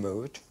enhanced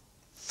mood,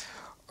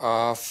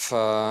 of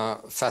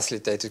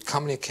facilitated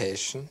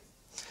communication.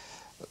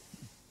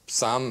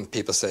 Some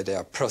people say they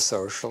are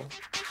prosocial.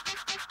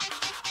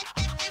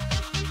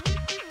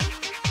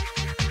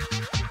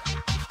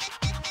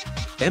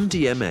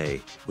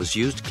 MDMA was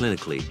used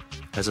clinically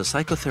as a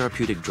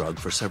psychotherapeutic drug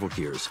for several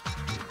years.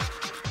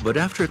 But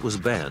after it was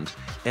banned,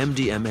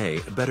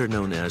 MDMA, better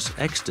known as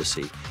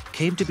ecstasy,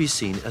 came to be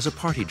seen as a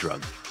party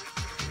drug.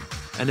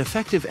 An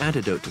effective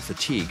antidote to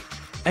fatigue,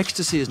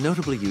 ecstasy is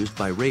notably used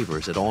by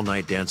ravers at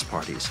all-night dance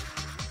parties.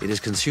 It is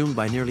consumed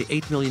by nearly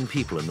 8 million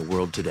people in the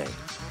world today.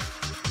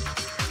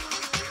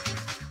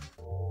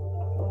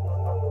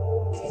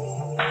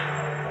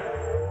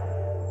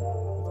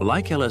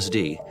 Like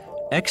LSD,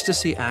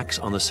 ecstasy acts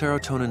on the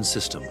serotonin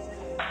system,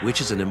 which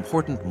is an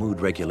important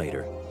mood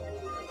regulator.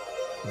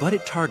 But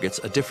it targets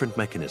a different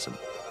mechanism.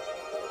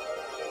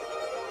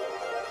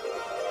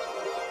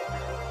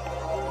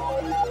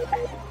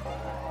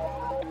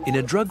 In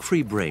a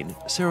drug-free brain,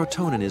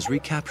 serotonin is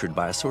recaptured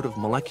by a sort of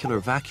molecular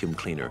vacuum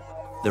cleaner,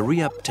 the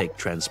reuptake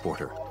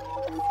transporter.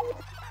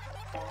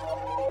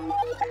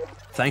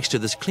 Thanks to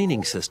this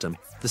cleaning system,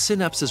 the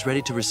synapse is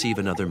ready to receive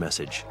another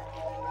message.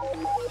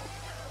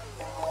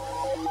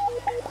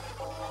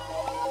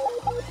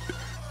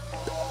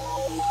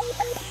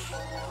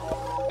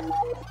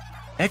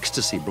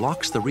 Ecstasy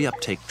blocks the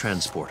reuptake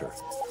transporter.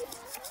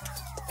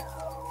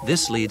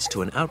 This leads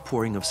to an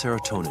outpouring of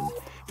serotonin,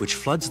 which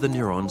floods the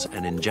neurons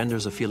and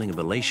engenders a feeling of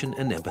elation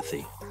and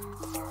empathy.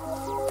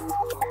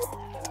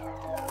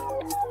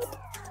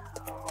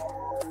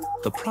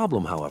 The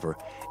problem, however,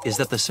 is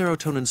that the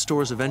serotonin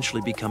stores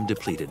eventually become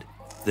depleted.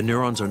 The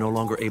neurons are no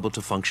longer able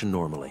to function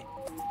normally.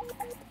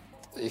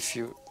 If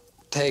you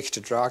take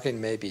the drug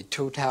in maybe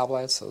 2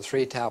 tablets or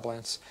 3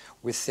 tablets,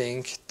 we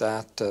think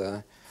that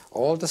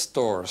all the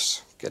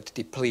stores get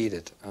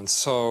depleted, and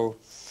so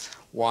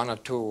 1 or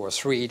 2 or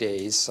 3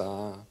 days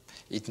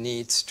it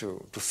needs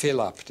to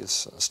fill up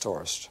these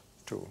stores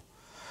to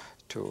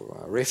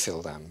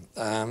refill them.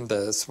 And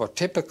that's what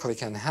typically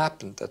can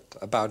happen, that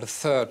about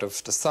 1/3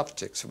 of the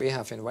subjects we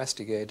have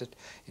investigated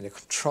in a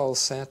control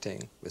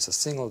setting with a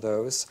single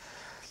dose,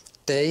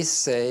 they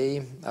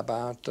say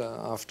about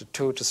after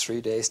 2 to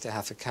 3 days they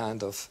have a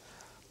kind of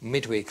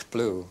midweek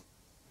blue.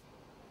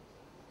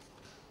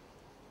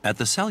 At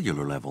the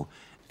cellular level,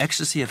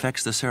 ecstasy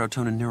affects the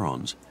serotonin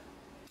neurons.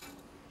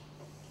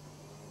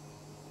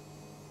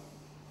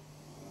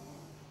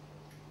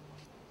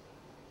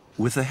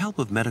 With the help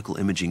of medical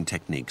imaging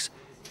techniques,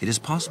 it is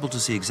possible to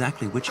see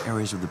exactly which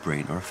areas of the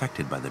brain are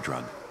affected by the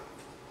drug.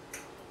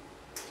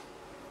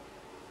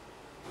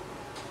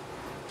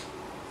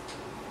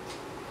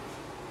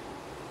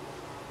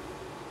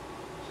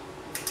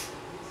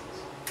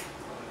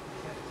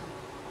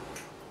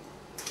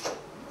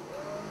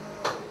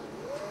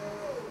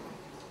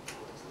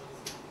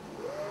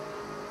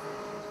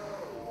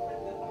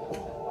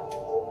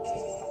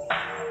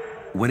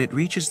 When it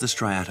reaches the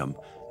striatum,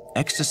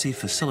 ecstasy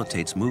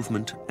facilitates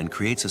movement and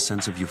creates a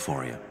sense of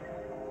euphoria.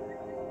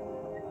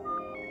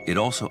 It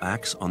also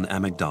acts on the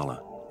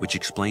amygdala, which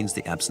explains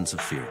the absence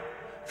of fear,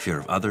 fear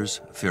of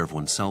others, fear of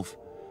oneself,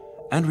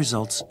 and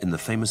results in the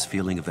famous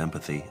feeling of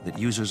empathy that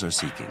users are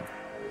seeking.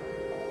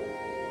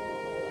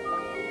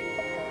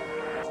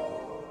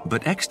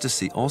 But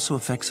ecstasy also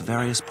affects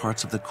various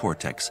parts of the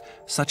cortex,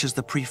 such as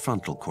the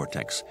prefrontal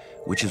cortex,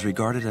 which is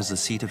regarded as the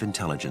seat of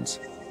intelligence.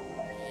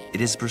 It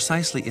is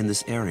precisely in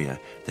this area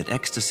that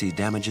ecstasy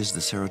damages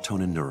the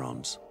serotonin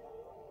neurons.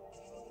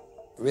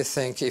 We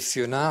think if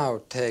you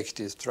now take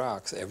these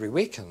drugs every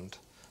weekend,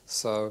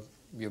 so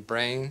your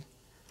brain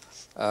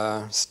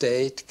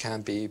state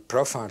can be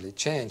profoundly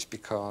changed,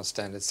 because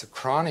then it's a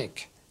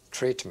chronic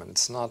treatment.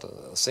 It's not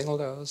a single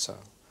dose or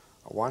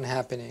one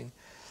happening.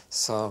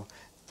 So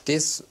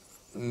this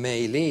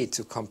may lead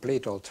to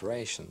complete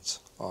alterations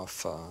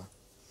of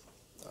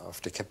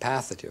the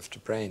capacity of the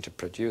brain to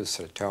produce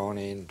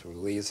serotonin, to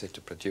release it,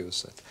 to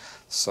produce it.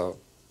 So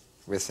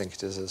we think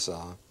this is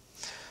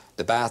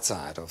the bad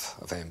side of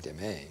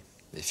MDMA,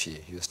 if you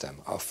use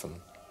them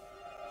often.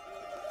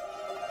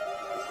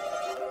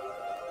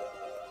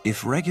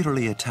 If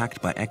regularly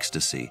attacked by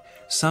ecstasy,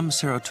 some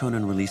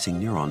serotonin-releasing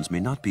neurons may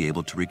not be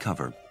able to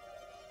recover.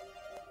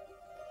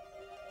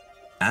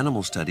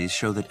 Animal studies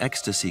show that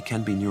ecstasy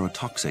can be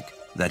neurotoxic,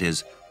 that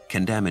is,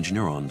 can damage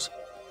neurons.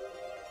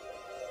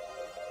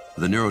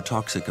 The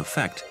neurotoxic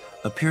effect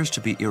appears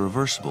to be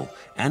irreversible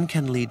and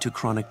can lead to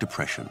chronic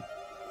depression.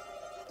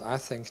 I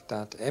think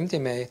that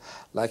MDMA,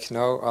 like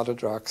no other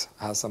drugs,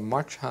 has a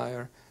much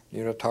higher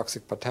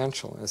neurotoxic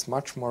potential and is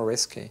much more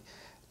risky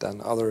than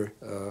other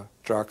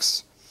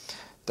drugs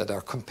that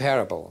are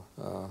comparable,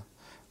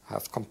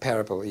 have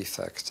comparable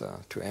effect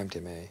to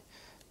MDMA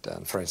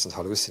than, for instance,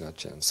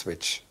 hallucinogens,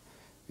 which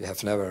we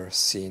have never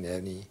seen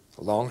any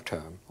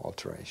long-term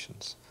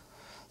alterations.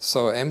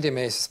 So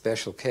MDMA is a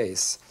special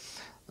case,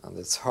 and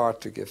it's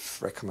hard to give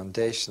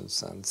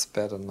recommendations, and it's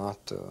better not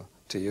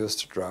to use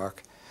the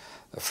drug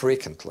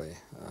frequently.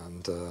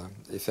 And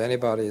if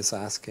anybody is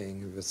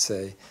asking, we would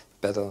say,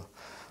 better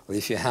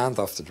leave your hand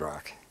off the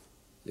drug.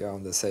 You're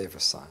on the safer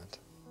side.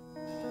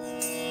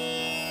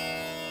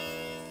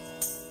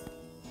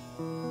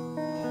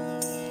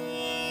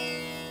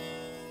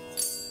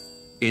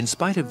 In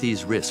spite of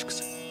these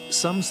risks,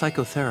 some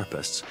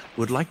psychotherapists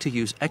would like to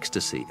use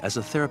ecstasy as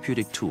a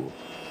therapeutic tool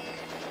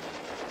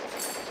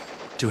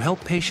to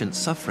help patients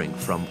suffering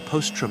from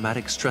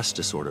post-traumatic stress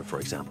disorder, for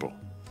example.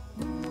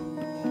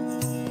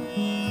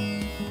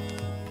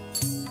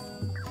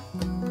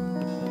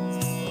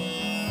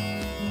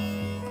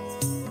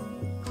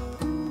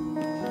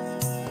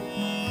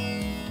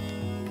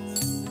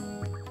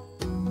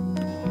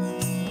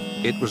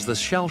 It was the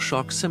shell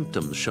shock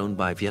symptoms shown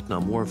by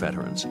Vietnam War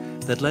veterans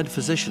that led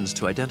physicians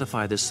to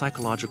identify this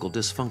psychological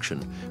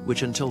dysfunction,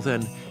 which until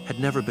then had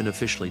never been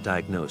officially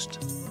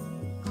diagnosed.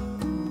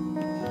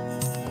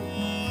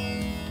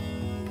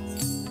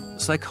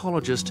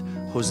 Psychologist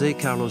José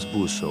Carlos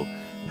Busso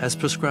has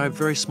prescribed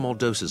very small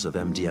doses of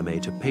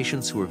MDMA to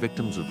patients who are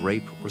victims of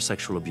rape or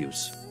sexual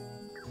abuse.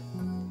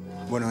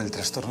 Bueno, el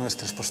trastorno de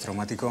estrés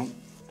postraumático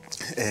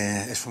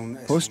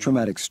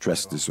Post-traumatic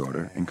stress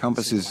disorder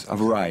encompasses a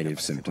variety of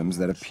symptoms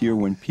that appear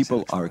when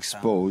people are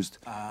exposed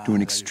to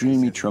an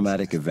extremely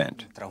traumatic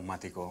event,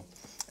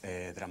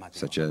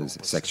 such as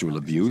sexual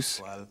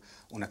abuse,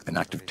 an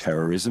act of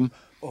terrorism,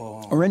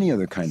 or any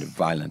other kind of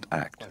violent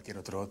act.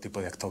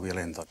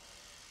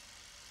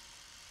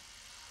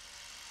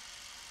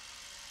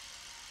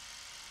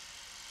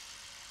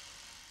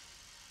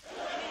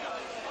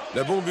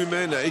 La bombe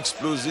humaine a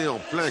explosé en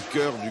plein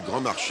cœur du grand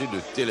marché de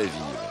Tel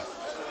Aviv.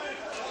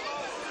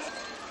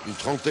 Une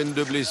trentaine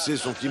de blessés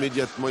sont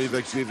immédiatement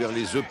évacués vers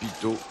les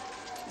hôpitaux,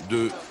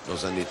 2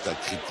 dans un état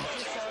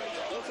critique.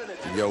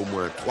 Il y a au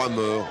moins 3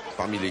 morts,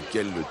 parmi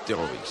lesquels le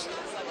terroriste.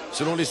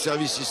 Selon les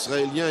services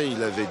israéliens,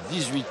 il avait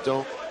 18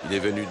 ans, il est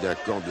venu d'un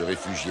camp de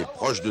réfugiés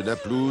proche de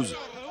Naplouse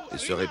et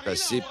serait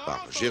passé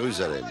par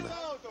Jérusalem.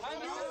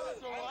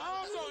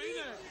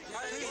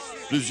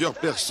 Plusieurs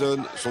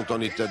personnes sont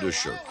en état de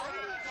choc.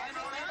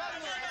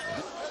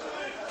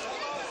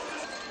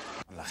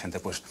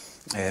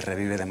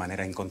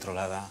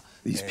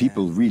 These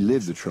people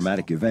relive the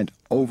traumatic event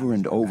over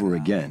and over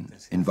again,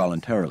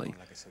 involuntarily,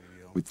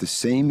 with the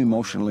same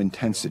emotional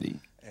intensity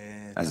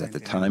as at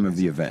the time of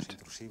the event.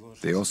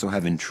 They also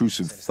have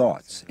intrusive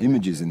thoughts,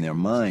 images in their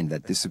mind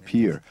that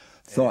disappear,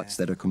 thoughts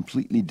that are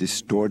completely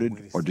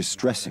distorted or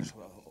distressing.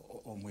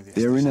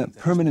 They're in a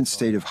permanent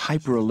state of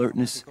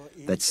hyper-alertness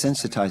that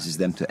sensitizes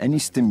them to any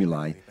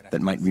stimuli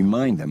that might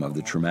remind them of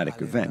the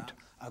traumatic event.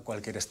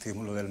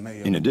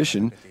 In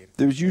addition,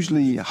 there's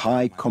usually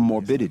high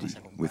comorbidity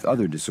with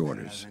other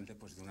disorders,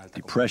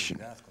 depression,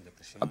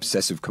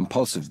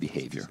 obsessive-compulsive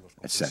behavior,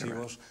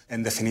 etc.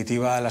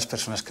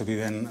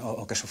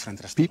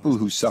 People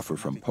who suffer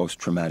from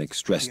post-traumatic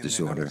stress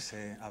disorder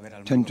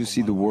tend to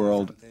see the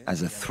world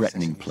as a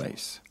threatening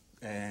place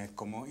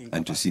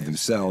and to see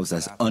themselves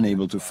as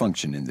unable to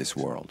function in this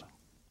world.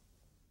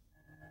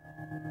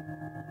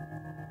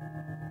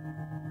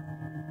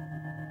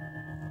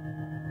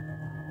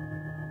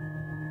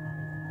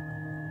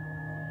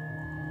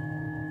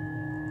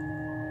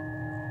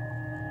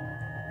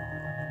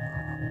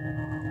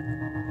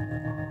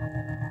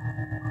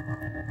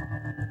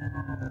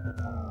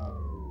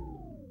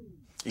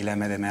 Y la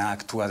MDMA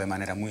actúa de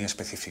manera muy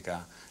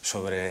específica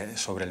sobre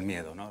el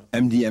miedo, ¿no?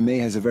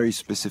 MDMA has a very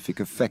specific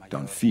effect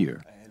on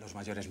fear.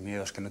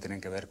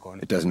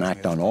 It doesn't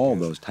act on all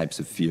those types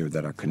of fear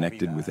that are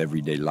connected with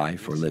everyday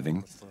life or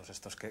living,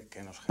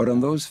 but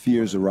on those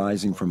fears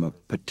arising from a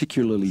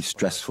particularly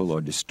stressful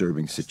or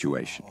disturbing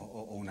situation.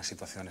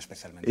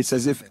 It's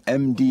as if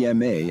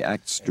MDMA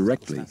acts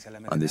directly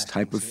on this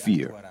type of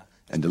fear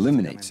and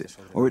eliminates it,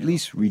 or at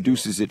least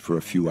reduces it for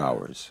a few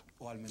hours,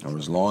 or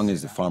as long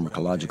as the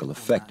pharmacological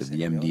effect of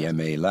the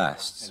MDMA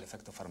lasts.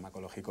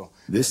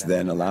 This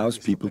then allows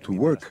people to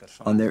work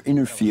on their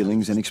inner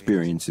feelings and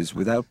experiences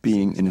without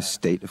being in a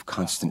state of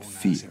constant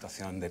fear.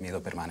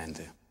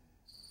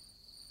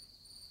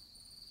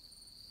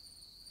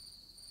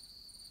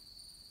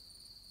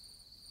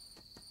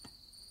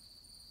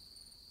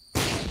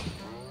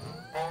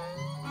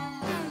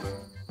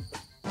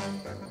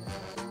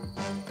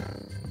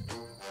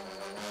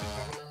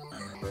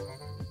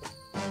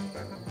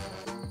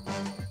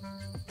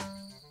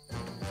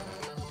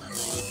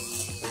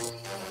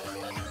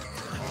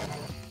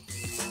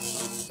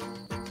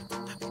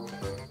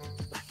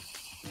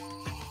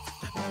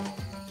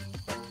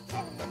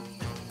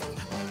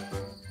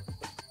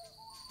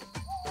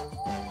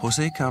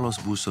 José Carlos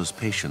Buso's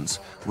patients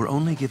were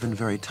only given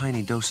very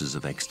tiny doses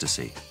of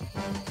ecstasy.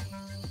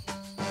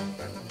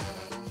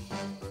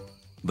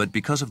 But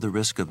because of the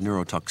risk of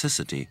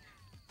neurotoxicity,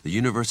 the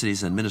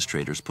university's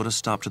administrators put a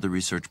stop to the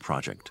research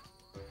project.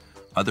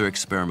 Other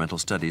experimental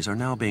studies are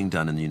now being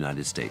done in the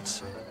United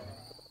States.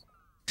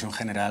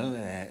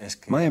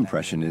 My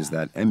impression is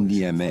that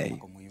MDMA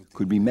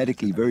could be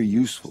medically very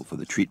useful for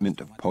the treatment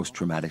of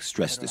post-traumatic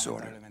stress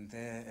disorder.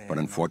 But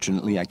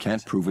unfortunately, I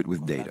can't prove it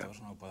with data.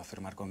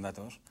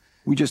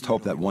 We just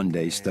hope that one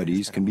day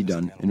studies can be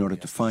done in order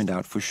to find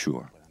out for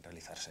sure.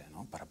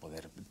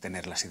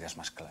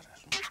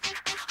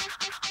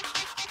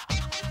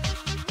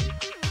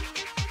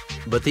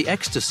 But the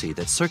ecstasy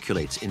that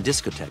circulates in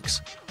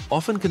discotheques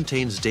often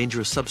contains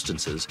dangerous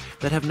substances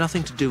that have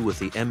nothing to do with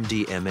the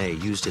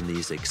MDMA used in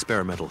these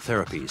experimental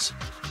therapies.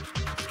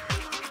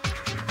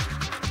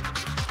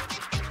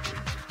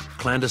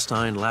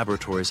 Clandestine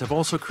laboratories have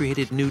also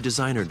created new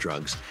designer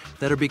drugs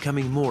that are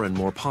becoming more and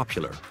more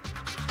popular.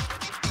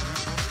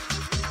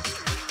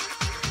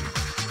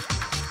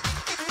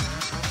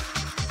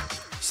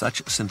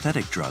 Such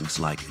synthetic drugs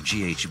like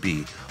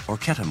GHB or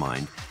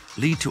ketamine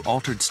lead to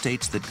altered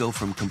states that go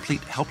from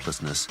complete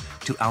helplessness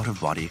to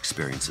out-of-body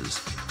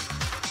experiences.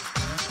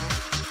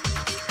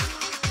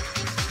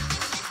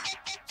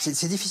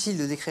 It's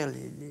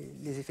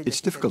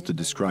difficult to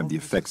describe the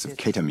effects of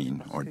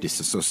ketamine or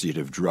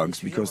dissociative drugs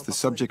because the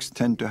subjects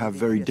tend to have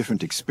very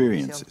different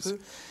experiences.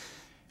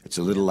 It's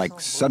a little like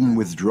sudden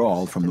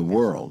withdrawal from the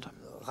world.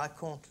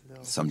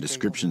 Some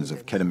descriptions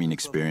of ketamine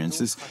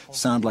experiences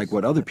sound like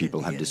what other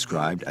people have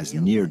described as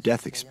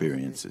near-death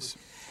experiences.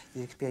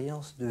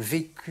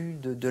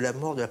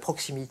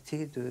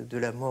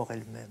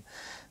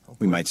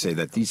 We might say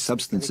that these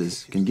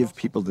substances can give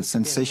people the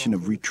sensation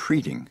of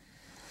retreating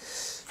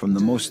from the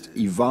most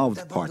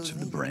evolved parts of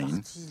the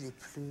brain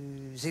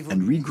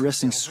and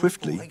regressing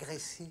swiftly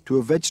to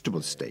a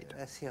vegetable state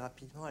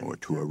or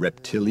to a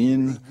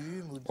reptilian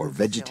or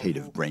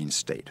vegetative brain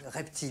state.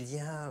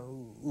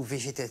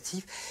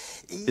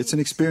 It's an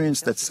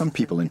experience that some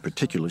people in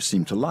particular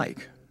seem to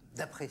like.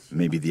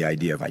 Maybe the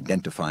idea of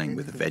identifying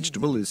with a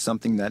vegetable is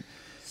something that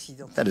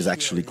is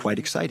actually quite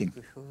exciting.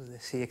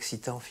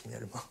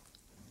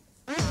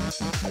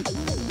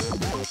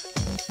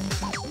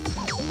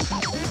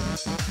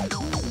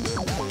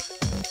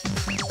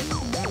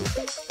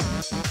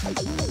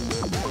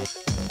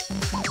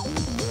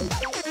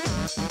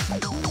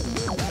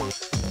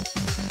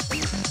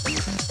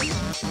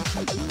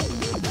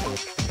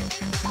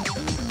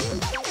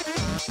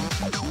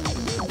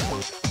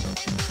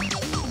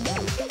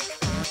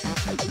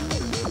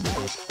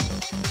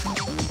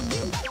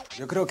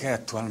 Yo creo que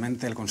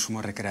actualmente el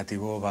consumo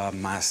recreativo va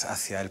más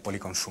hacia el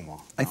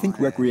policonsumo. I think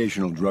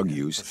recreational drug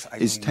use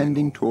is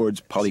tending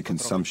towards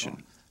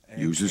polyconsumption.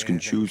 Users can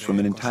choose from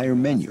an entire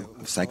menu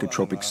of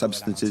psychotropic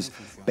substances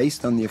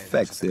based on the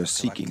effects they are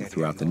seeking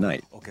throughout the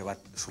night.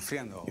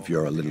 If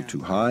you're a little too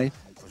high,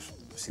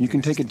 you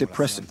can take a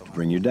depressant to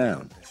bring you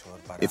down.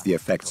 If the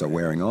effects are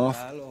wearing off,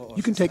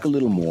 you can take a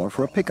little more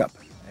for a pickup.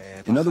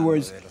 In other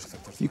words,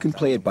 you can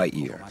play it by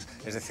ear,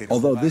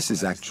 although this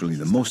is actually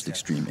the most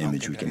extreme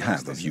image we can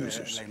have of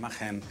users. La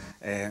imagen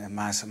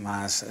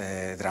más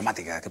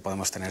dramática que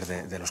podemos tener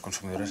de los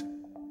consumidores.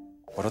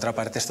 Por otra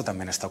parte, esto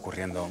también está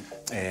ocurriendo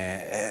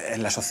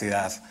en la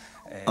sociedad.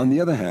 On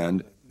the other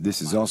hand,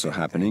 this is also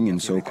happening in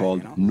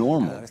so-called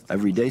normal,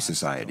 everyday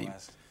society.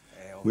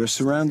 We're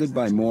surrounded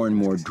by more and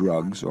more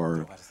drugs,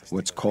 or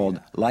what's called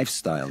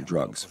lifestyle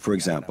drugs. For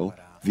example,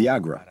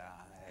 Viagra,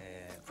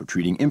 for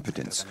treating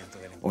impotence,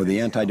 or the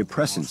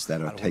antidepressants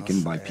that are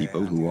taken by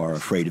people who are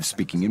afraid of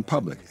speaking in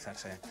public.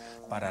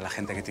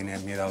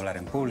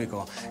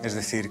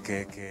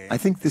 I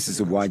think this is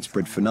a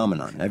widespread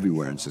phenomenon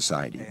everywhere in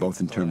society, both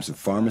in terms of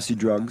pharmacy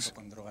drugs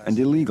and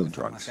illegal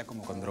drugs.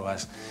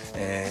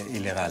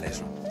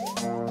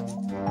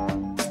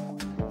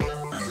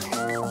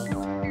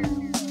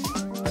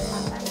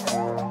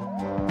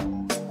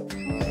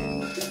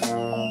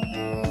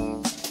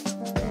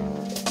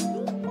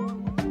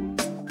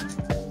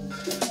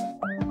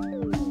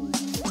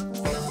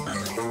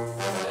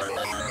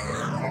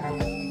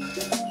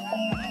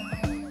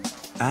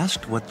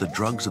 Asked what the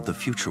drugs of the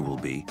future will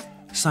be,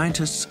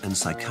 scientists and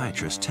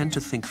psychiatrists tend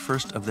to think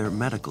first of their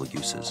medical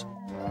uses.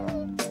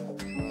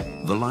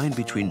 The line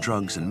between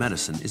drugs and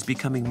medicine is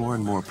becoming more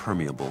and more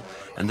permeable,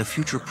 and the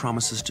future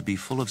promises to be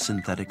full of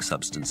synthetic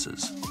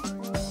substances.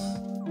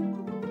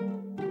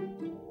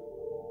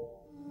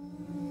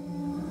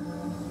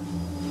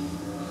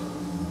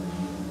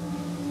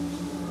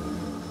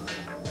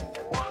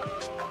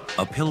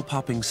 A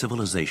pill-popping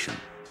civilization.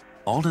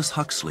 Aldous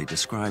Huxley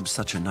described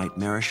such a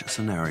nightmarish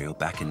scenario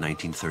back in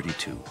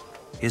 1932.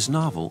 His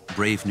novel,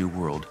 Brave New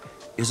World,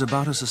 is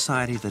about a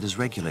society that is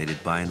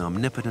regulated by an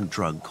omnipotent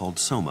drug called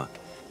soma,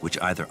 which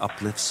either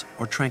uplifts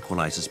or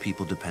tranquilizes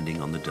people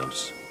depending on the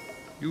dose.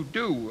 You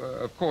do,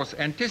 of course,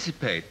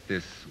 anticipate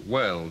this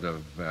world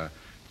of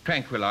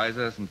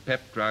tranquilizers and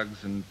pep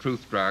drugs and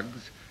truth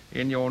drugs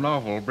in your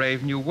novel,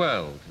 Brave New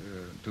World,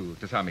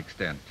 to some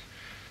extent.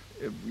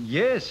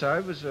 Yes, I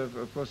was,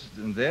 of course,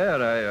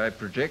 there I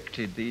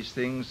projected these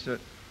things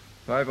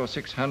 500 or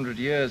 600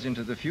 years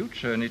into the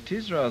future, and it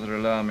is rather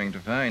alarming to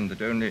find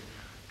that only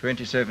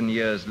 27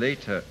 years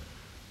later,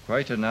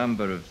 quite a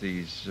number of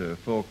these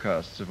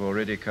forecasts have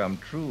already come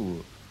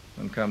true,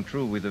 and come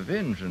true with a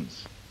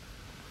vengeance.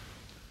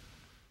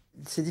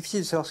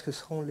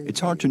 It's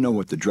hard to know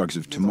what the drugs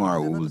of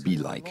tomorrow will be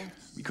like,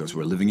 because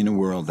we're living in a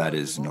world that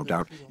is, no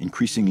doubt,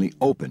 increasingly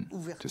open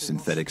to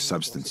synthetic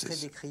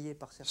substances.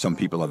 Some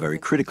people are very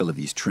critical of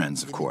these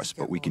trends, of course,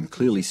 but we can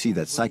clearly see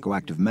that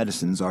psychoactive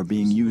medicines are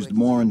being used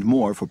more and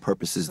more for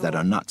purposes that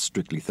are not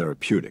strictly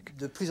therapeutic.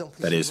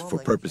 That is, for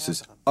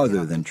purposes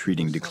other than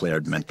treating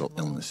declared mental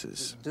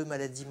illnesses.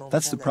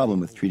 That's the problem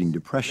with treating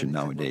depression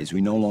nowadays.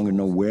 We no longer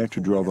know where to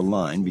draw the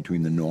line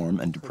between the norm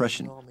and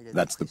depression.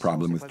 That's the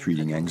problem with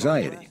treating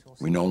anxiety.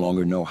 We no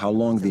longer know how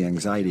long the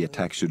anxiety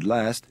attack should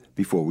last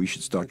before we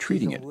should start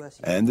treating it.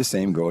 And the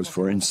same goes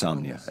for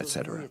insomnia,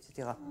 etc.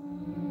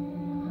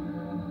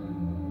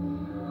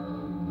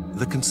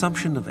 The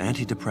consumption of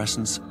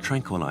antidepressants,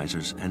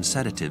 tranquilizers, and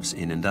sedatives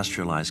in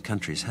industrialized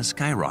countries has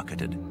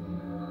skyrocketed.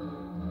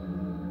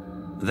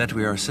 That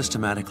we are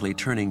systematically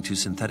turning to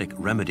synthetic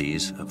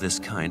remedies of this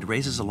kind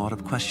raises a lot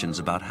of questions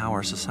about how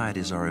our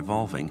societies are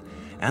evolving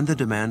and the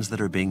demands that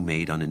are being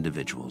made on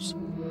individuals.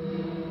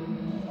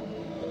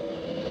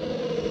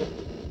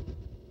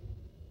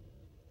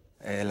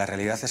 La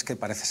realidad es que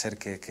parece ser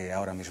que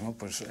ahora mismo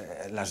pues,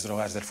 las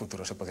drogas del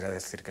futuro se podría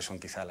decir que son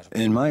quizá las...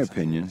 In my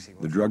opinion,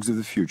 the drugs of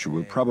the future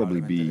will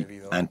probably be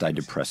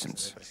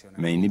antidepressants,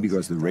 mainly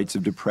because the rates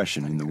of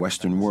depression in the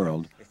Western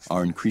world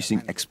are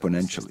increasing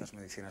exponentially.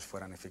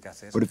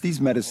 But if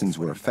these medicines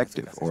were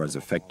effective, or as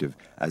effective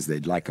as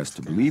they'd like us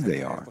to believe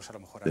they are,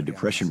 the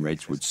depression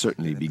rates would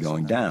certainly be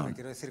going down.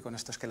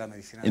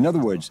 In other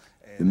words,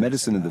 the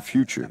medicine of the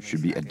future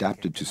should be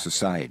adapted to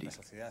society,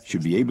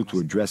 should be able to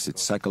address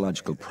its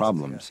psychological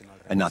problems,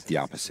 and not the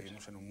opposite.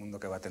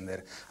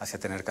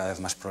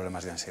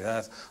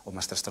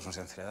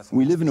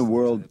 We live in a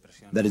world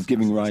that is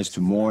giving rise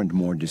to more and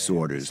more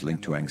disorders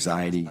linked to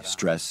anxiety,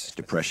 stress,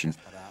 depression.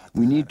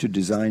 We need to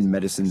design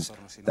medicines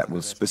that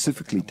will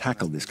specifically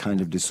tackle this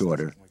kind of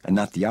disorder and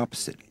not the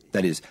opposite.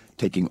 That is,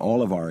 taking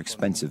all of our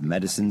expensive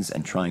medicines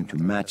and trying to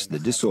match the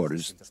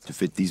disorders to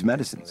fit these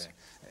medicines.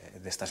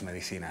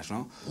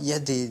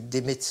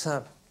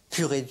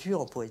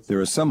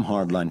 There are some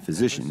hardline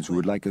physicians who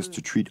would like us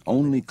to treat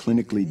only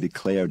clinically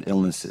declared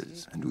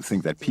illnesses and who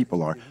think that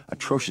people are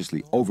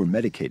atrociously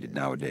over-medicated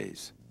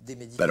nowadays,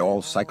 that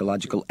all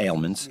psychological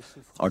ailments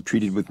are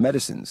treated with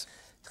medicines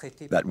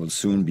that will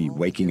soon be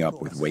waking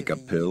up with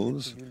wake-up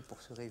pills,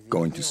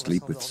 going to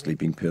sleep with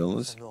sleeping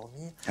pills,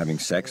 having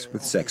sex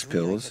with sex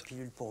pills,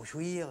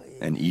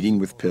 and eating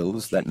with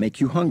pills that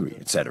make you hungry,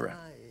 etc.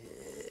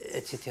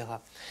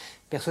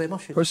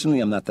 Personally,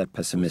 I'm not that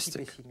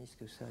pessimistic.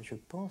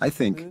 I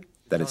think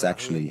that it's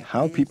actually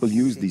how people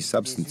use these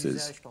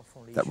substances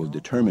that will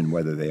determine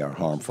whether they are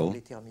harmful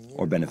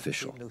or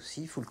beneficial.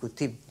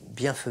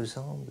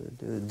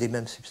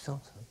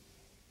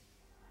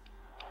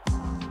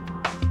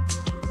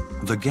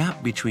 The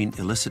gap between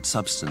illicit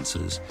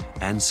substances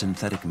and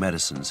synthetic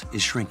medicines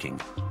is shrinking.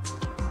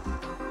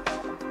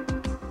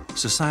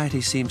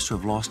 Society seems to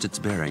have lost its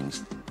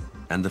bearings,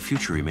 and the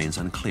future remains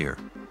unclear.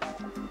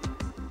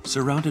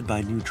 Surrounded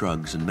by new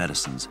drugs and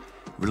medicines,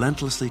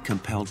 relentlessly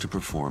compelled to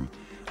perform,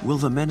 will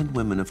the men and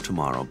women of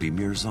tomorrow be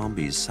mere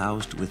zombies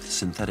soused with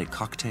synthetic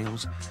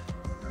cocktails?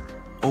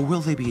 Or will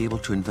they be able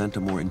to invent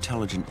a more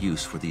intelligent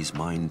use for these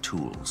mind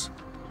tools?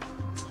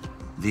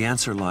 The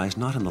answer lies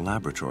not in the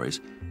laboratories,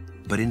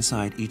 but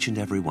inside each and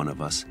every one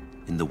of us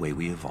in the way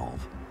we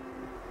evolve.